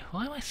guy.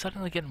 Why am I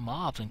suddenly getting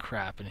mobs and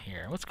crap in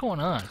here? What's going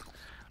on?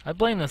 I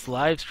blame this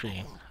live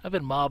stream. I've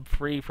been mob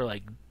free for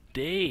like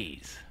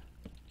days.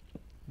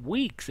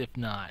 Weeks, if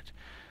not.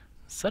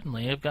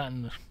 Suddenly I've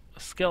gotten a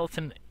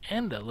skeleton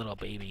and a little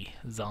baby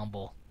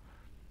zomble.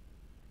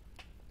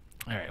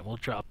 Alright, we'll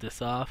drop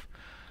this off.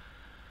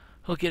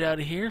 We'll get out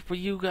of here. For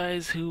you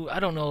guys who, I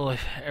don't know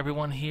if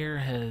everyone here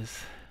has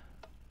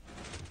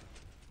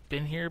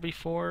been here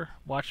before,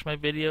 watched my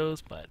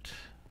videos, but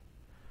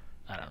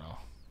I don't know.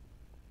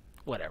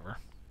 Whatever.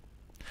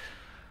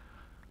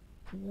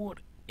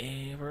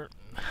 Whatever.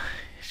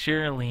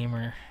 Sure,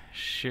 Lemur.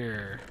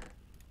 Sure.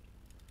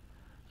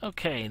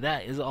 Okay,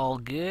 that is all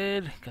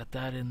good. Got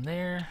that in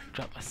there.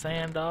 Drop my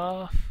sand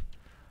off.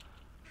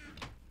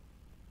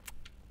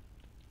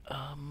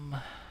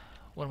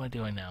 What am I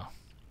doing now?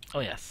 Oh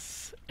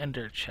yes,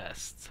 ender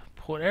chest.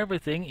 Put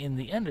everything in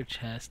the ender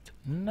chest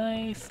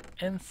nice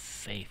and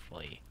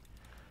safely.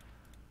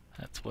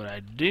 That's what I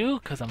do,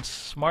 because I'm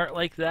smart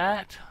like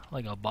that,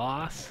 like a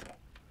boss.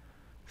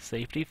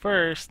 Safety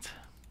first.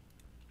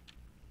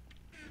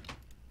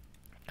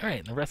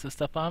 Alright, the rest of the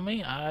stuff on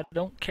me, I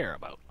don't care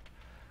about.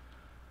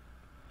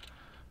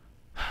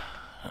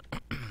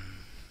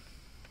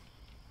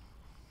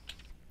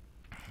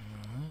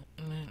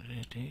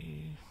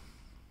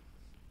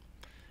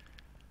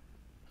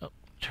 Oh,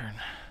 turn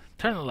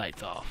the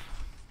lights off.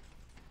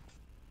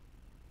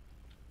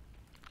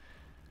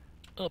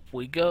 Up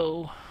we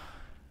go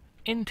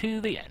into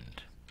the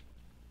end.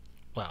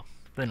 Well,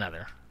 then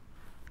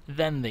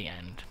the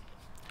end.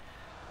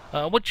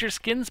 What's your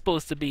skin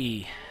supposed to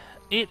be?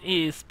 It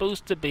is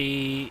supposed to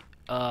be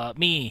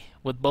me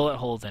with bullet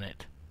holes in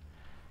it.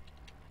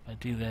 I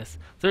do this.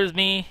 So there's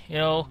me, you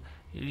know,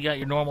 you got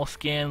your normal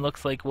skin,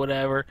 looks like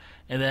whatever,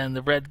 and then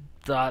the red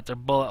dots are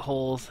bullet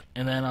holes,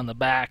 and then on the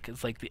back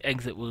it's like the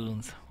exit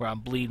wounds where I'm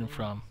bleeding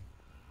from.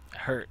 It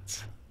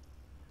hurts.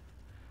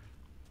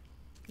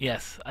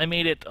 Yes, I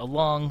made it a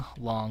long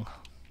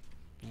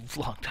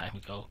time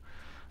ago.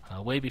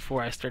 Way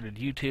before I started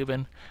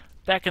YouTubing.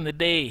 Back in the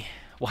day.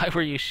 Why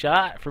were you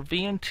shot? For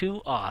being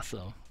too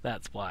awesome.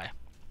 That's why.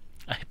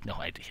 I have no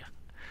idea.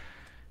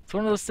 It's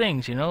one of those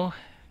things, you know.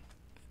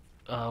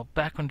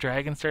 Back when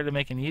Dragon started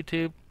making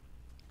YouTube,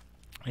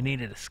 I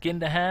needed a skin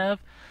to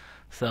have.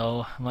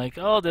 So I'm like,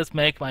 oh, I'll just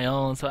make my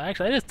own. So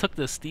actually, I just took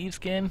the Steve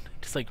skin,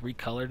 just like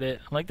recolored it.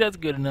 I'm like, that's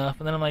good enough.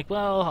 And then I'm like,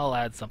 well, I'll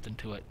add something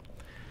to it.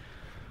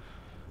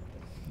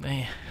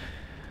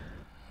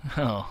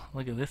 Oh,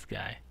 look at this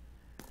guy.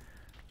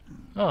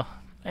 Oh,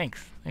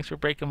 thanks. Thanks for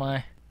breaking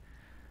my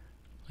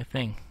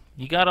thing.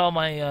 You got all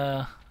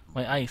my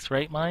my ice,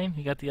 right, mine?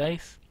 You got the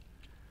ice?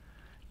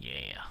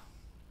 Yeah.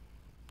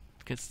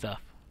 Good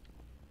stuff.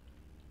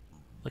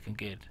 Looking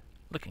good.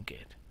 Looking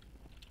good.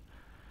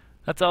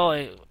 That's all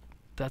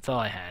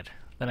I had.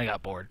 Then I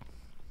got bored.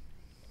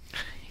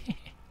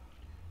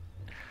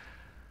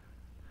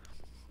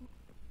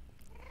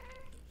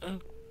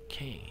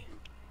 Okay.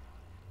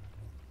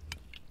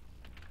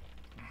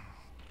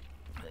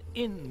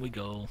 In we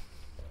go.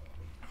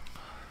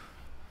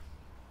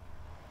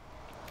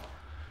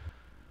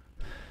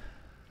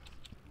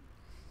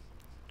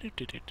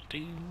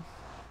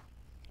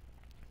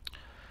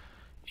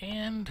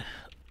 And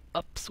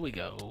ups we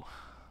go.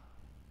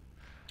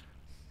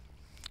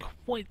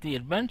 Quite the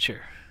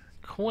adventure.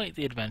 Quite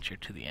the adventure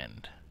to the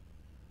end.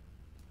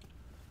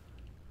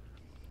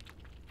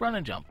 Run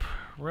and jump.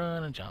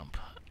 Run and jump.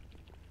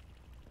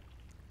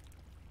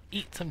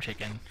 Eat some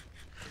chicken.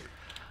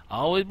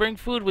 Always bring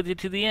food with you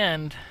to the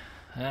end.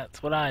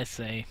 That's what I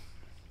say.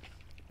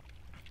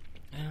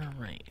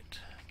 Alright.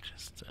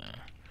 Just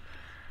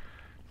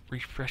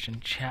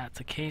refreshing chats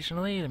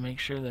occasionally to make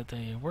sure that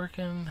they're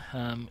working.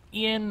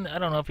 Ian, I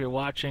don't know if you're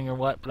watching or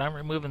what, but I'm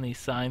removing these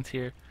signs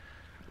here.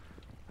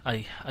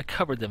 I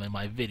covered them in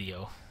my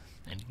video.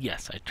 And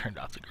yes, I turned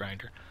off the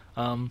grinder.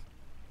 Pardon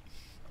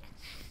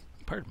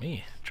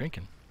me,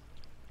 drinking.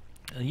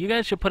 You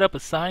guys should put up a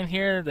sign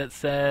here that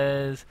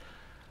says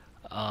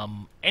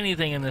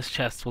anything in this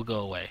chest will go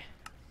away.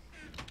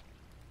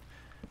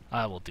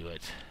 I will do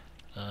it.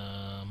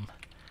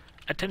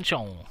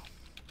 Attention.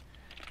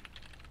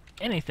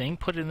 Anything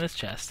put in this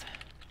chest.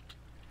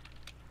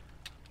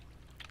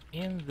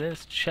 In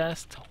this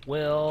chest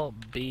will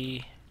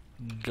be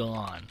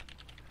gone.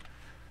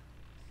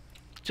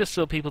 Just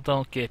so people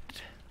don't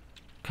get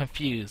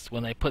confused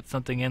when they put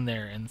something in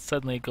there and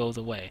suddenly it goes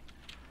away.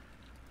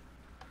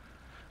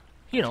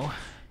 You know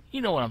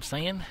what I'm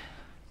saying.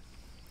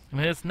 I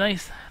mean, it's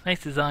nice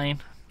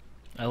design.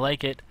 I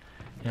like it.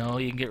 You know,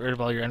 you can get rid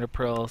of all your ender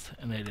pearls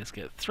and they just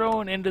get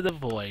thrown into the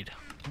void.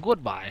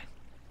 Goodbye.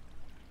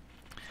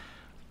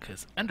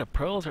 Because ender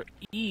pearls are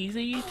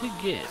easy to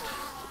get.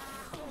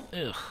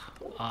 Ugh.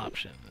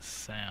 Options.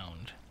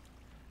 Sound.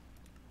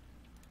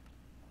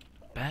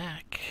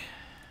 Back.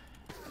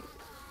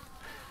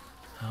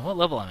 What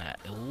level I'm at?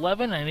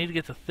 11? I need to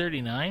get to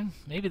 39?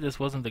 Maybe this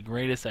wasn't the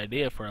greatest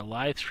idea for a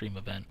live stream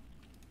event.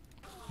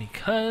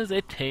 Because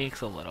it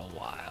takes a little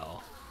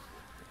while.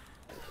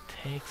 It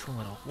takes a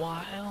little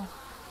while.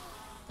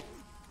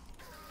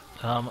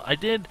 I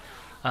did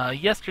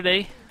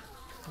yesterday,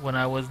 when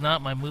I was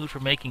not in my mood for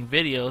making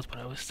videos, but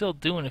I was still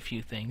doing a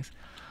few things.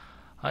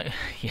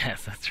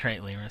 Yes, that's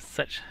right, Lima.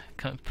 Such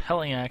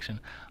compelling action.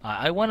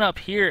 I went up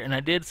here and I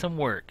did some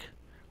work.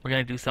 We're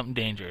gonna do something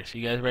dangerous.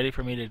 You guys ready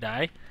for me to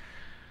die?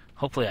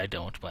 Hopefully I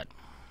don't, but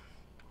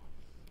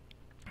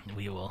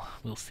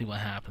we'll see what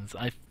happens.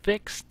 I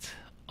fixed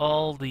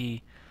all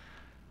the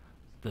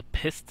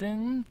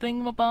piston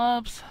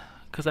thingamabobs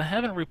because I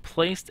haven't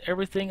replaced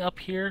everything up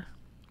here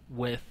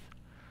with.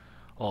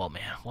 Oh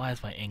man, why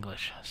is my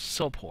English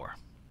so poor?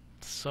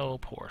 So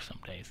poor some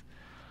days.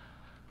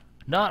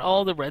 Not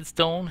all the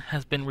redstone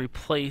has been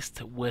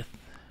replaced with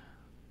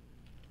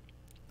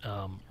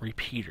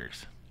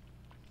repeaters.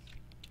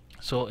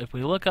 So if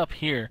we look up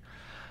here,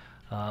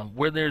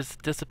 where there's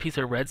just a piece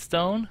of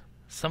redstone,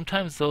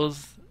 sometimes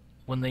those,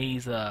 when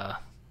these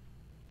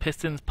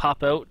pistons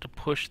pop out to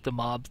push the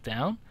mobs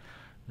down,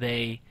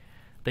 they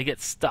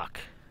get stuck,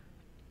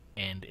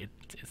 and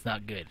it's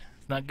not good.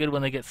 It's not good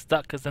when they get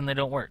stuck because then they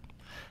don't work.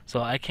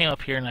 So I came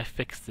up here and I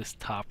fixed this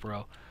top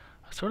row.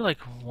 I sort of like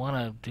want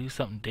to do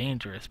something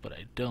dangerous, but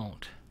I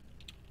don't.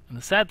 And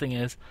the sad thing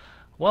is,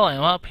 while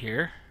I'm up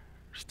here,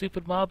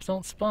 stupid mobs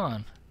don't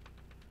spawn.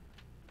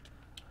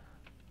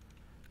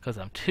 Because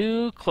I'm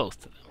too close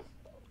to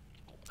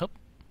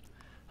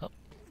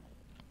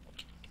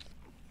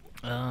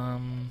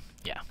them.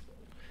 Yeah.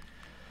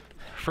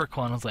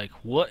 Furquan was like,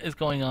 what is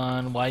going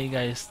on? Why are you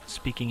guys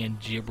speaking in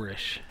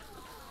gibberish?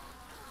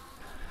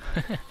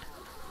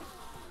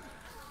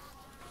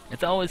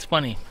 It's always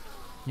funny.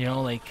 You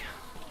know, like,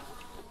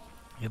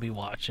 you'll be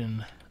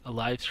watching a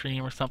live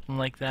stream or something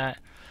like that.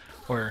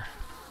 Or,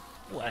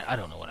 well, I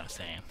don't know what I'm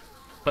saying.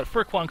 But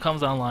Furquan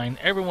comes online,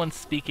 everyone's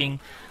speaking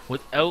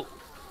without,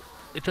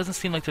 it doesn't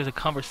seem like there's a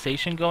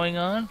conversation going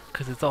on,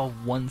 because it's all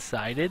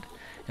one-sided.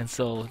 And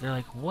so they're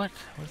like,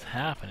 what's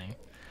happening?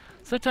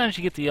 Sometimes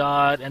you get the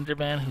odd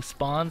Enderman who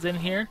spawns in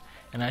here,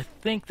 and I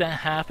think that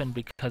happened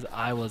because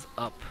I was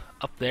up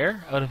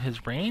there, out of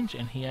his range,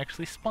 and he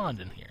actually spawned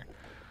in here.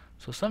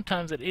 So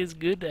sometimes it is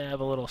good to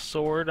have a little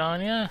sword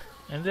on you,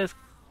 and just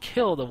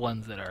kill the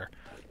ones that are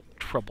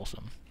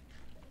troublesome.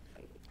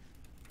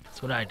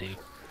 That's what I do.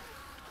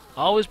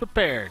 Always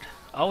prepared.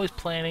 Always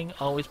planning,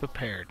 always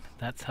prepared.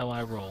 That's how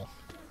I roll.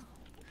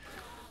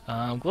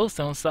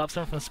 Glowstone stops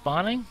them from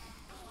spawning.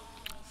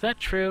 Is that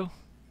true?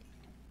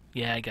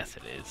 Yeah, I guess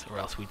it is, or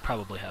else we'd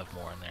probably have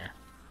more in there.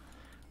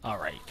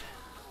 Alright.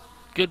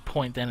 Good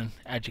point then,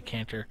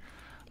 Adjucanter.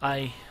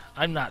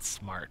 I'm not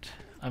smart.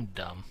 I'm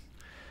dumb.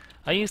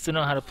 I used to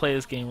know how to play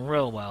this game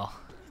real well.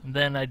 And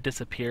then I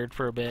disappeared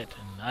for a bit,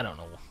 and I don't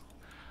know.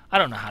 I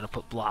don't know how to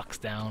put blocks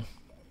down.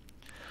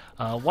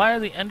 Why are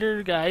the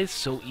Ender guys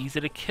so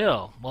easy to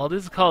kill? Well,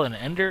 this is called an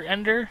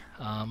Ender.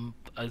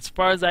 As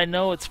far as I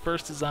know, its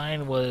first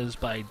design was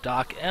by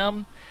Doc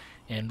M.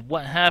 And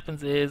what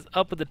happens is,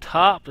 up at the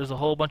top, there's a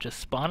whole bunch of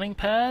spawning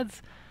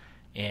pads,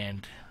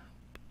 and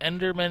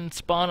Endermen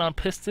spawn on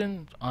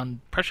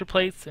pressure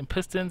plates and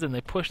pistons, and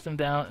they push them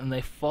down, and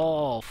they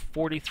fall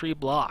 43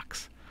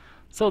 blocks.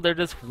 So they're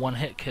just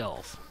one-hit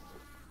kills.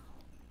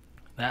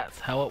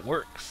 That's how it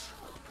works.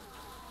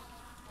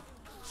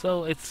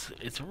 So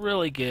it's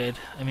really good.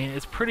 I mean,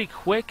 it's pretty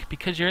quick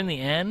because you're in the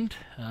end.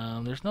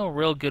 There's no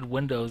real good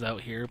windows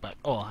out here, but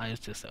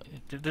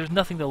there's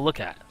nothing to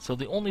look at. So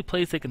the only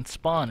place they can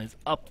spawn is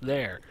up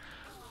there.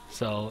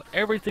 So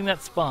everything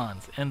that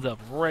spawns ends up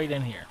right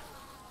in here.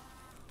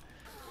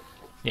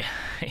 Yeah,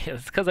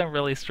 it's because I'm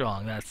really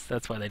strong.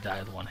 That's why they die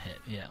with one hit.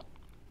 Yeah.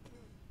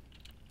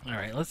 All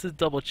right, let's just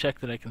double check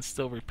that I can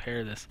still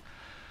repair this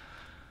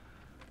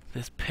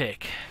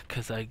pick,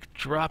 because I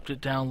dropped it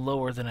down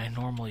lower than I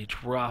normally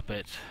drop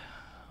it.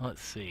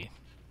 Let's see.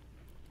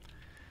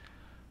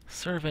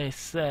 Survey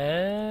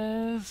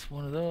says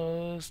one of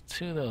those,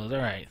 two of those.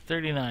 Alright,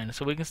 39.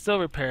 So we can still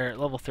repair it,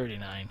 level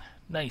 39.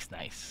 Nice,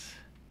 nice.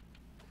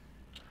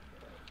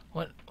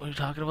 What are you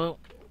talking about?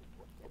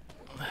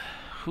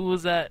 Who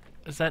was that?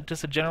 Is that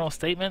just a general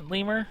statement,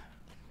 Lemur?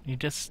 You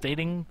just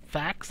stating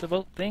facts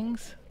about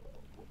things?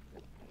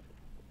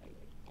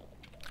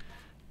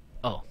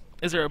 Oh.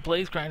 Is there a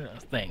blaze grinder?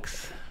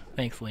 Thanks.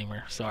 Thanks,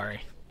 Lemur.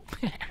 Sorry.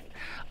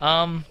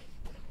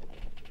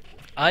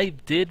 I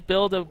did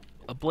build a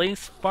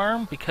blaze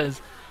farm because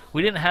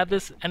we didn't have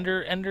this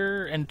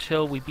Ender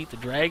until we beat the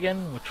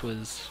dragon, which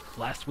was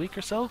last week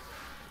or so.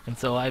 And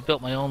so I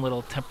built my own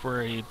little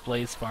temporary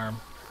blaze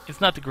farm.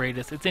 It's not the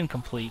greatest. It's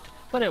incomplete,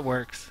 but it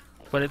works.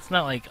 But it's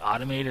not like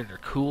automated or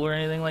cool or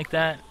anything like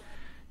that.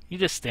 You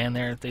just stand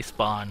there, they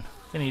spawn,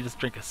 then you just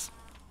drink a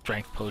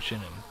strength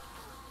potion and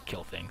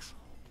kill things.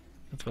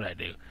 That's what I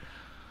do.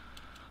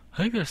 I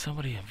think there's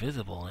somebody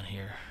invisible in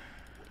here.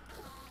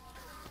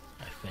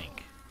 I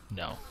think.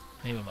 No.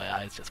 Maybe my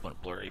eyes just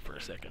went blurry for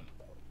a second.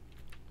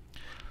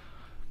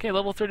 Okay,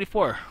 level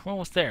 34. We're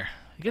almost there.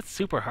 It gets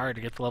super hard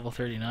to get to level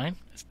 39.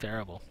 It's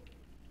terrible.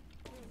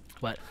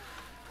 But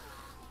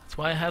that's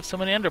why I have so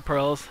many Ender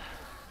Pearls.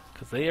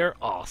 Because they are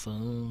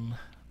awesome.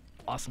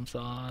 Awesome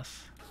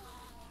sauce.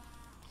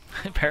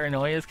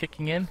 Paranoia is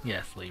kicking in?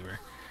 Yes, Lever.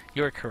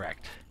 You're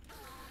correct.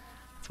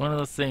 It's one of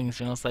those things,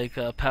 you know, it's like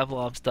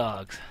Pavlov's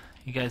dogs.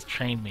 You guys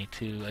trained me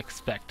to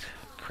expect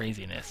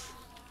craziness.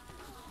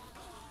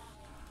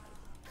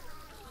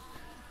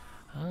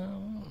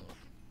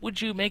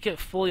 Would you make it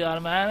fully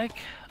automatic?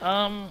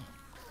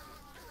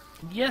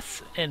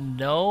 Yes and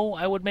no.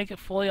 I would make it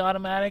fully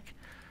automatic.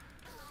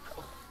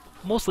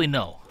 Mostly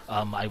no.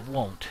 I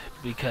won't,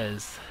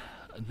 because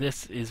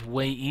this is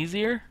way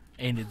easier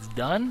and it's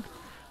done.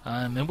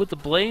 And with the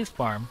Blaze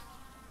Farm,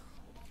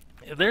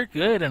 they're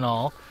good and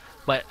all,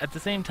 but at the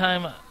same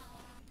time,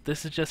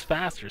 this is just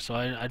faster, so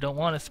I don't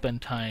want to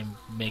spend time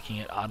making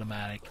it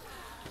automatic.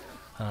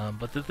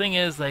 But the thing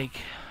is, like,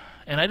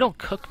 and I don't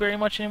cook very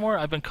much anymore.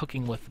 I've been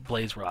cooking with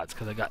blaze rods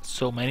because I got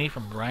so many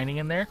from grinding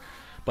in there.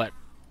 But,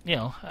 you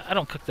know, I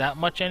don't cook that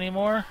much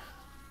anymore,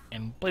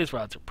 and blaze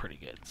rods are pretty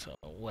good, so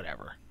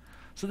whatever.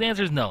 So the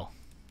answer is no.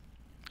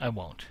 I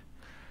won't.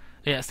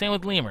 Yeah, same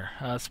with Lemur.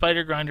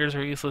 Spider grinders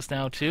are useless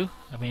now too.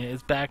 I mean,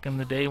 it's back in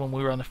the day when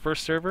we were on the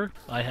first server.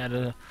 I had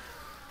a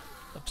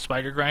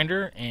spider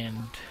grinder,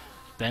 and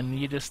then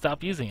you just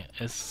stop using it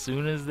as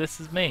soon as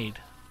this is made.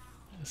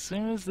 As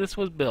soon as this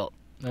was built,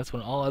 that's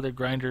when all other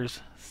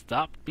grinders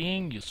stopped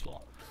being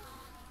useful.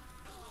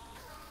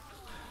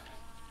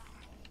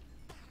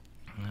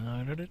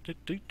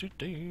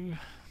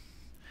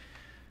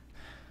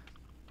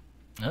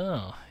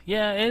 Oh,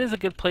 yeah, it is a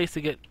good place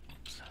to get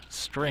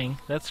string,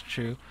 that's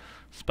true.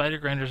 Spider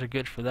grinders are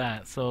good for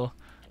that, so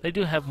they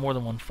do have more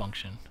than one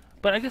function.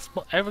 But I guess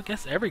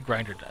every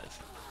grinder does.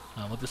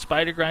 With the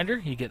spider grinder,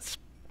 you get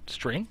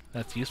string,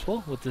 that's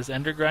useful. With this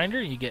ender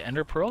grinder, you get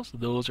ender pearls,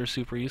 those are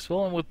super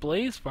useful. And with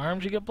blaze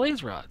farms, you get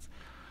blaze rods.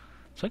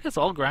 So I guess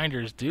all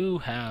grinders do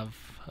have,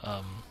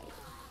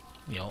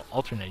 you know,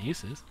 alternate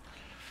uses.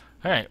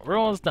 Alright, we're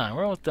almost done.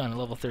 We're almost done at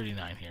level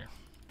 39 here.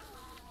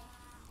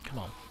 Come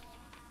on.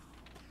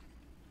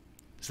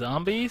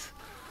 Zombies?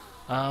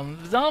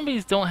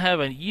 Zombies don't have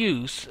a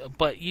use,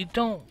 but you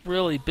don't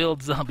really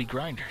build zombie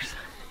grinders.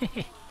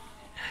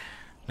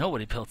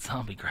 Nobody builds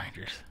zombie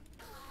grinders.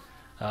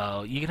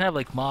 You can have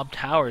like mob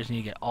towers and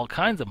you get all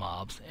kinds of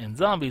mobs, and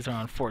zombies are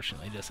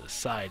unfortunately just a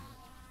side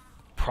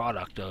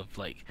product of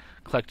like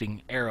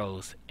collecting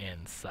arrows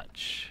and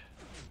such.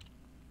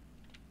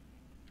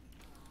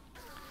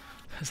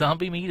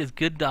 Zombie meat is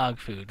good dog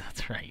food,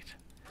 that's right.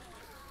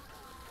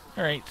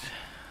 Alright.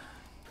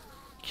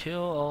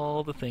 Kill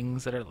all the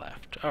things that are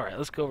left. Alright,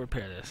 let's go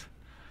repair this.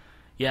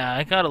 Yeah,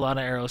 I got a lot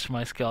of arrows for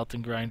my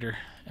skeleton grinder,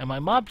 and my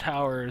mob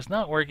tower is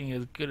not working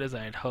as good as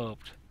I had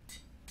hoped.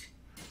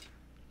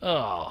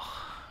 Oh,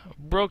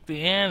 broke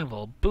the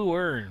anvil. Boo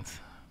earns.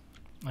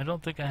 I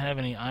don't think I have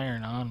any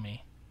iron on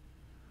me.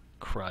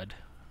 Crud.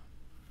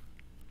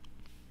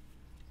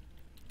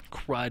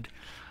 Crud.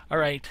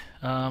 Alright,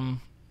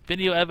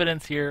 video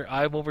evidence here.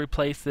 I will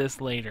replace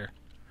this later.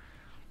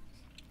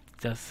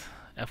 Just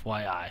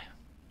FYI.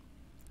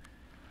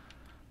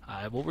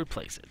 I will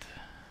replace it.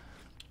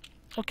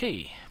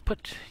 Okay,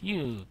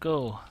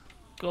 go,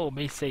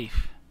 be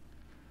safe.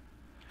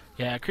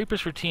 Yeah,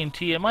 creepers for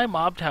TNT. And my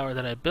mob tower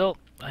that I built,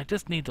 I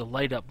just need to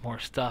light up more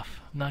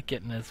stuff. I'm not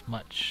getting as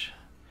much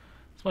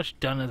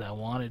done as I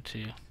wanted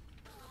to.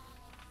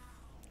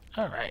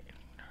 Alright,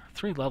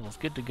 3 levels,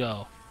 good to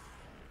go.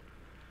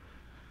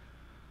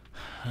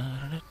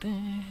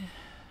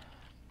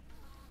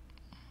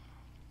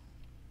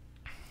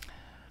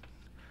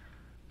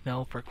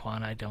 No, for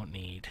Quan, I don't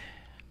need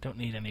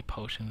any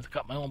potions.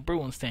 Got my own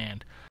brewing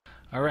stand.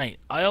 Alright,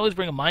 I always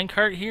bring a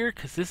minecart here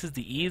because this is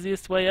the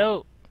easiest way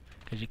out.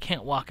 Because you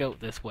can't walk out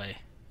this way.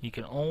 You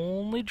can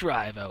only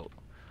drive out.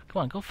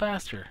 Come on, go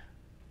faster.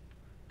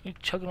 What are you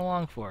chugging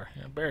along for?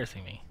 You're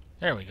embarrassing me.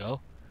 There we go.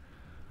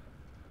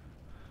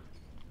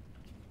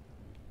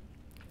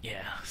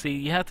 Yeah, see,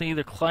 you have to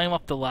either climb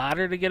up the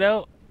ladder to get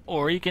out,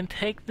 or you can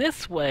take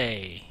this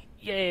way.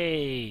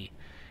 Yay!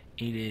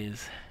 It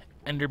is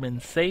Enderman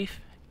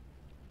safe.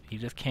 You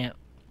just can't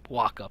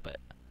walk up it.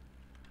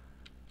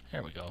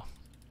 There we go.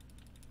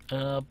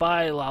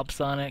 Bye,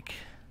 Lobsonic.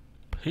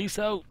 Peace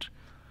out.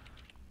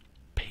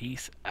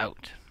 Peace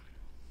out.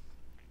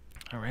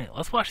 Alright,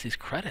 let's watch these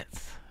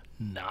credits.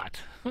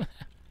 Not.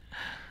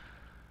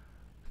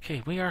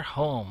 Okay, we are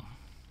home.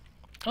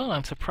 Oh,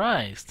 I'm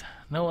surprised.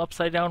 No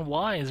upside down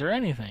Y's or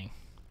anything.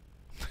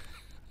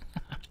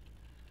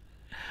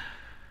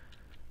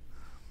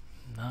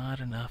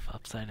 Not enough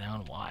upside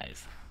down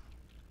Y's.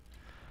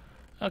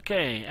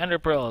 Okay, ender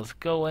pearls,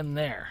 go in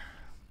there.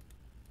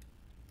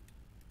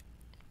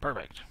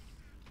 Perfect.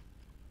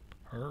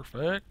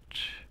 Perfect.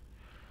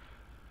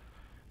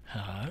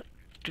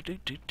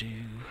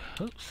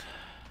 Oops.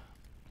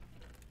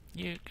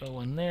 You go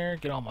in there,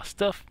 get all my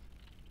stuff.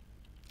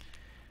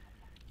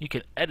 You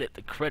can edit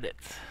the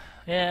credits.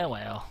 Yeah,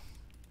 well.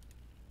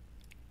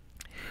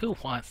 Who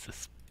wants to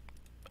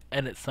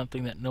edit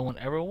something that no one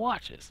ever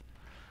watches?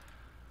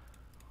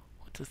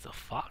 What does the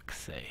fox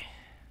say?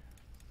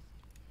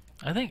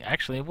 I think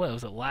actually, what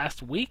was it,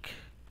 last week?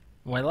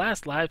 My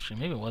last live stream,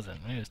 maybe it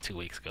wasn't. Maybe it was 2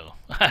 weeks ago.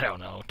 I don't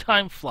know.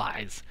 Time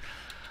flies.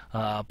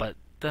 But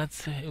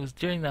it was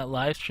during that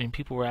live stream,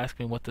 people were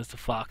asking what does the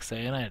fox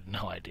say, and I had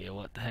no idea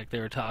what the heck they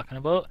were talking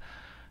about.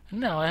 And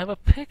now I have a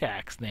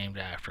pickaxe named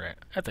after it.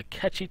 That's a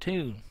catchy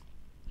tune.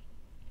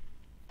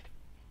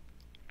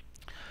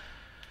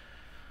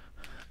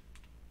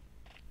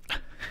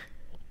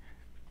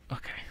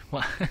 Okay,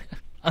 well,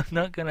 I'm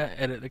not gonna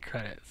edit the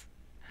credits.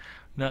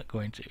 Not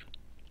going to.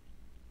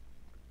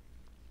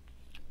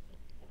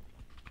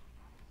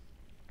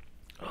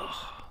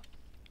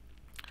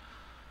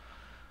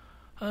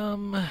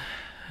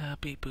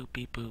 Beep boop,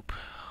 beep boop.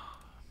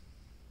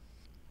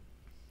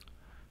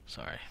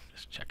 Sorry,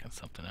 just checking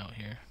something out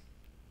here.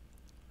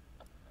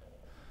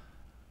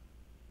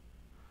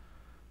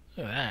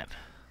 Look at that.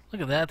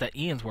 Look at that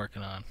Ian's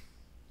working on.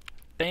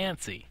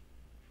 Fancy.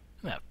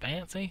 Isn't that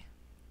fancy?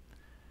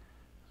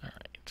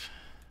 Alright.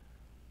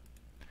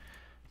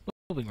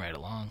 Moving right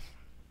along.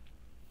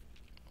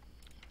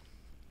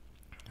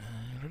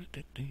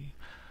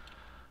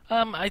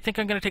 I think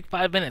I'm gonna take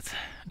 5 minutes.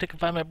 Take a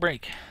 5-minute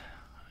break.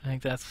 I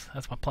think that's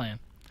my plan.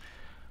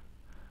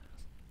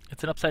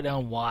 It's an upside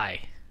down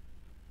Y.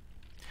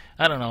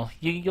 I don't know.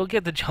 You'll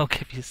get the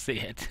joke if you see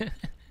it.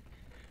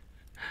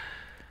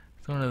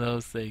 It's one of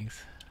those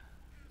things.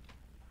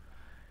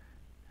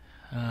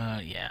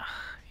 Yeah.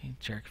 You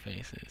jerk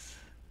faces.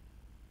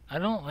 I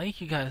don't like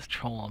you guys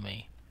trolling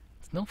me.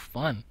 It's no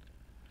fun.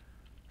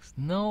 It's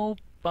no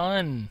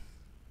fun.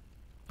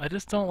 I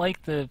just don't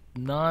like the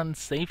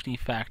non-safety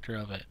factor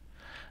of it.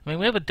 I mean,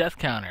 we have a death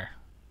counter,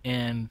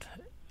 and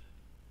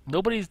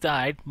nobody's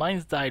died.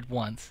 Mine's died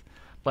once,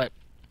 but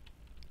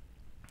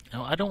you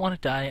know, I don't want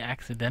to die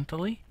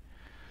accidentally.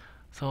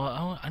 So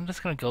I'm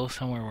just gonna go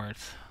somewhere where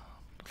it's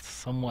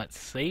somewhat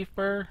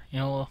safer. You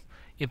know,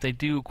 if they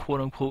do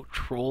quote-unquote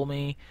troll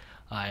me,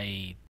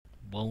 I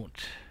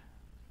won't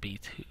be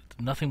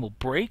nothing will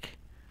break.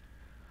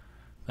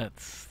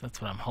 That's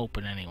what I'm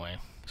hoping anyway.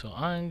 So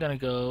I'm gonna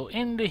go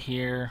into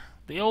here,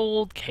 the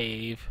old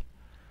cave,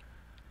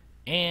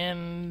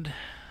 and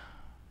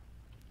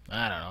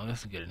I don't know,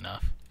 this is good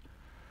enough.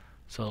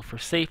 So for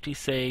safety's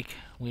sake,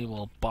 we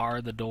will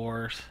bar the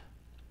doors.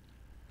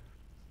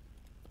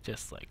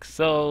 Just like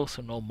so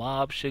no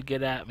mob should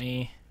get at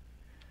me.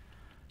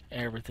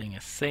 Everything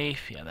is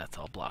safe. Yeah, that's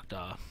all blocked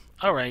off.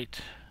 Alright.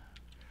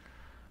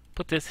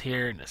 Put this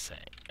here and just say,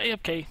 hey,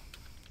 okay,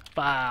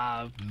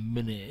 5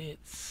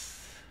 minutes.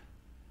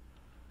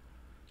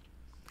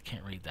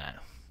 Can't read that.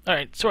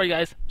 Alright, sorry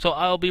guys. So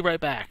I'll be right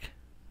back.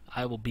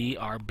 I will be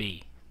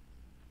RB.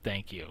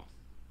 Thank you.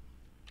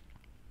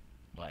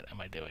 What am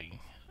I doing?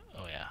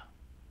 Oh yeah.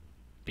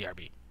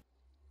 BRB.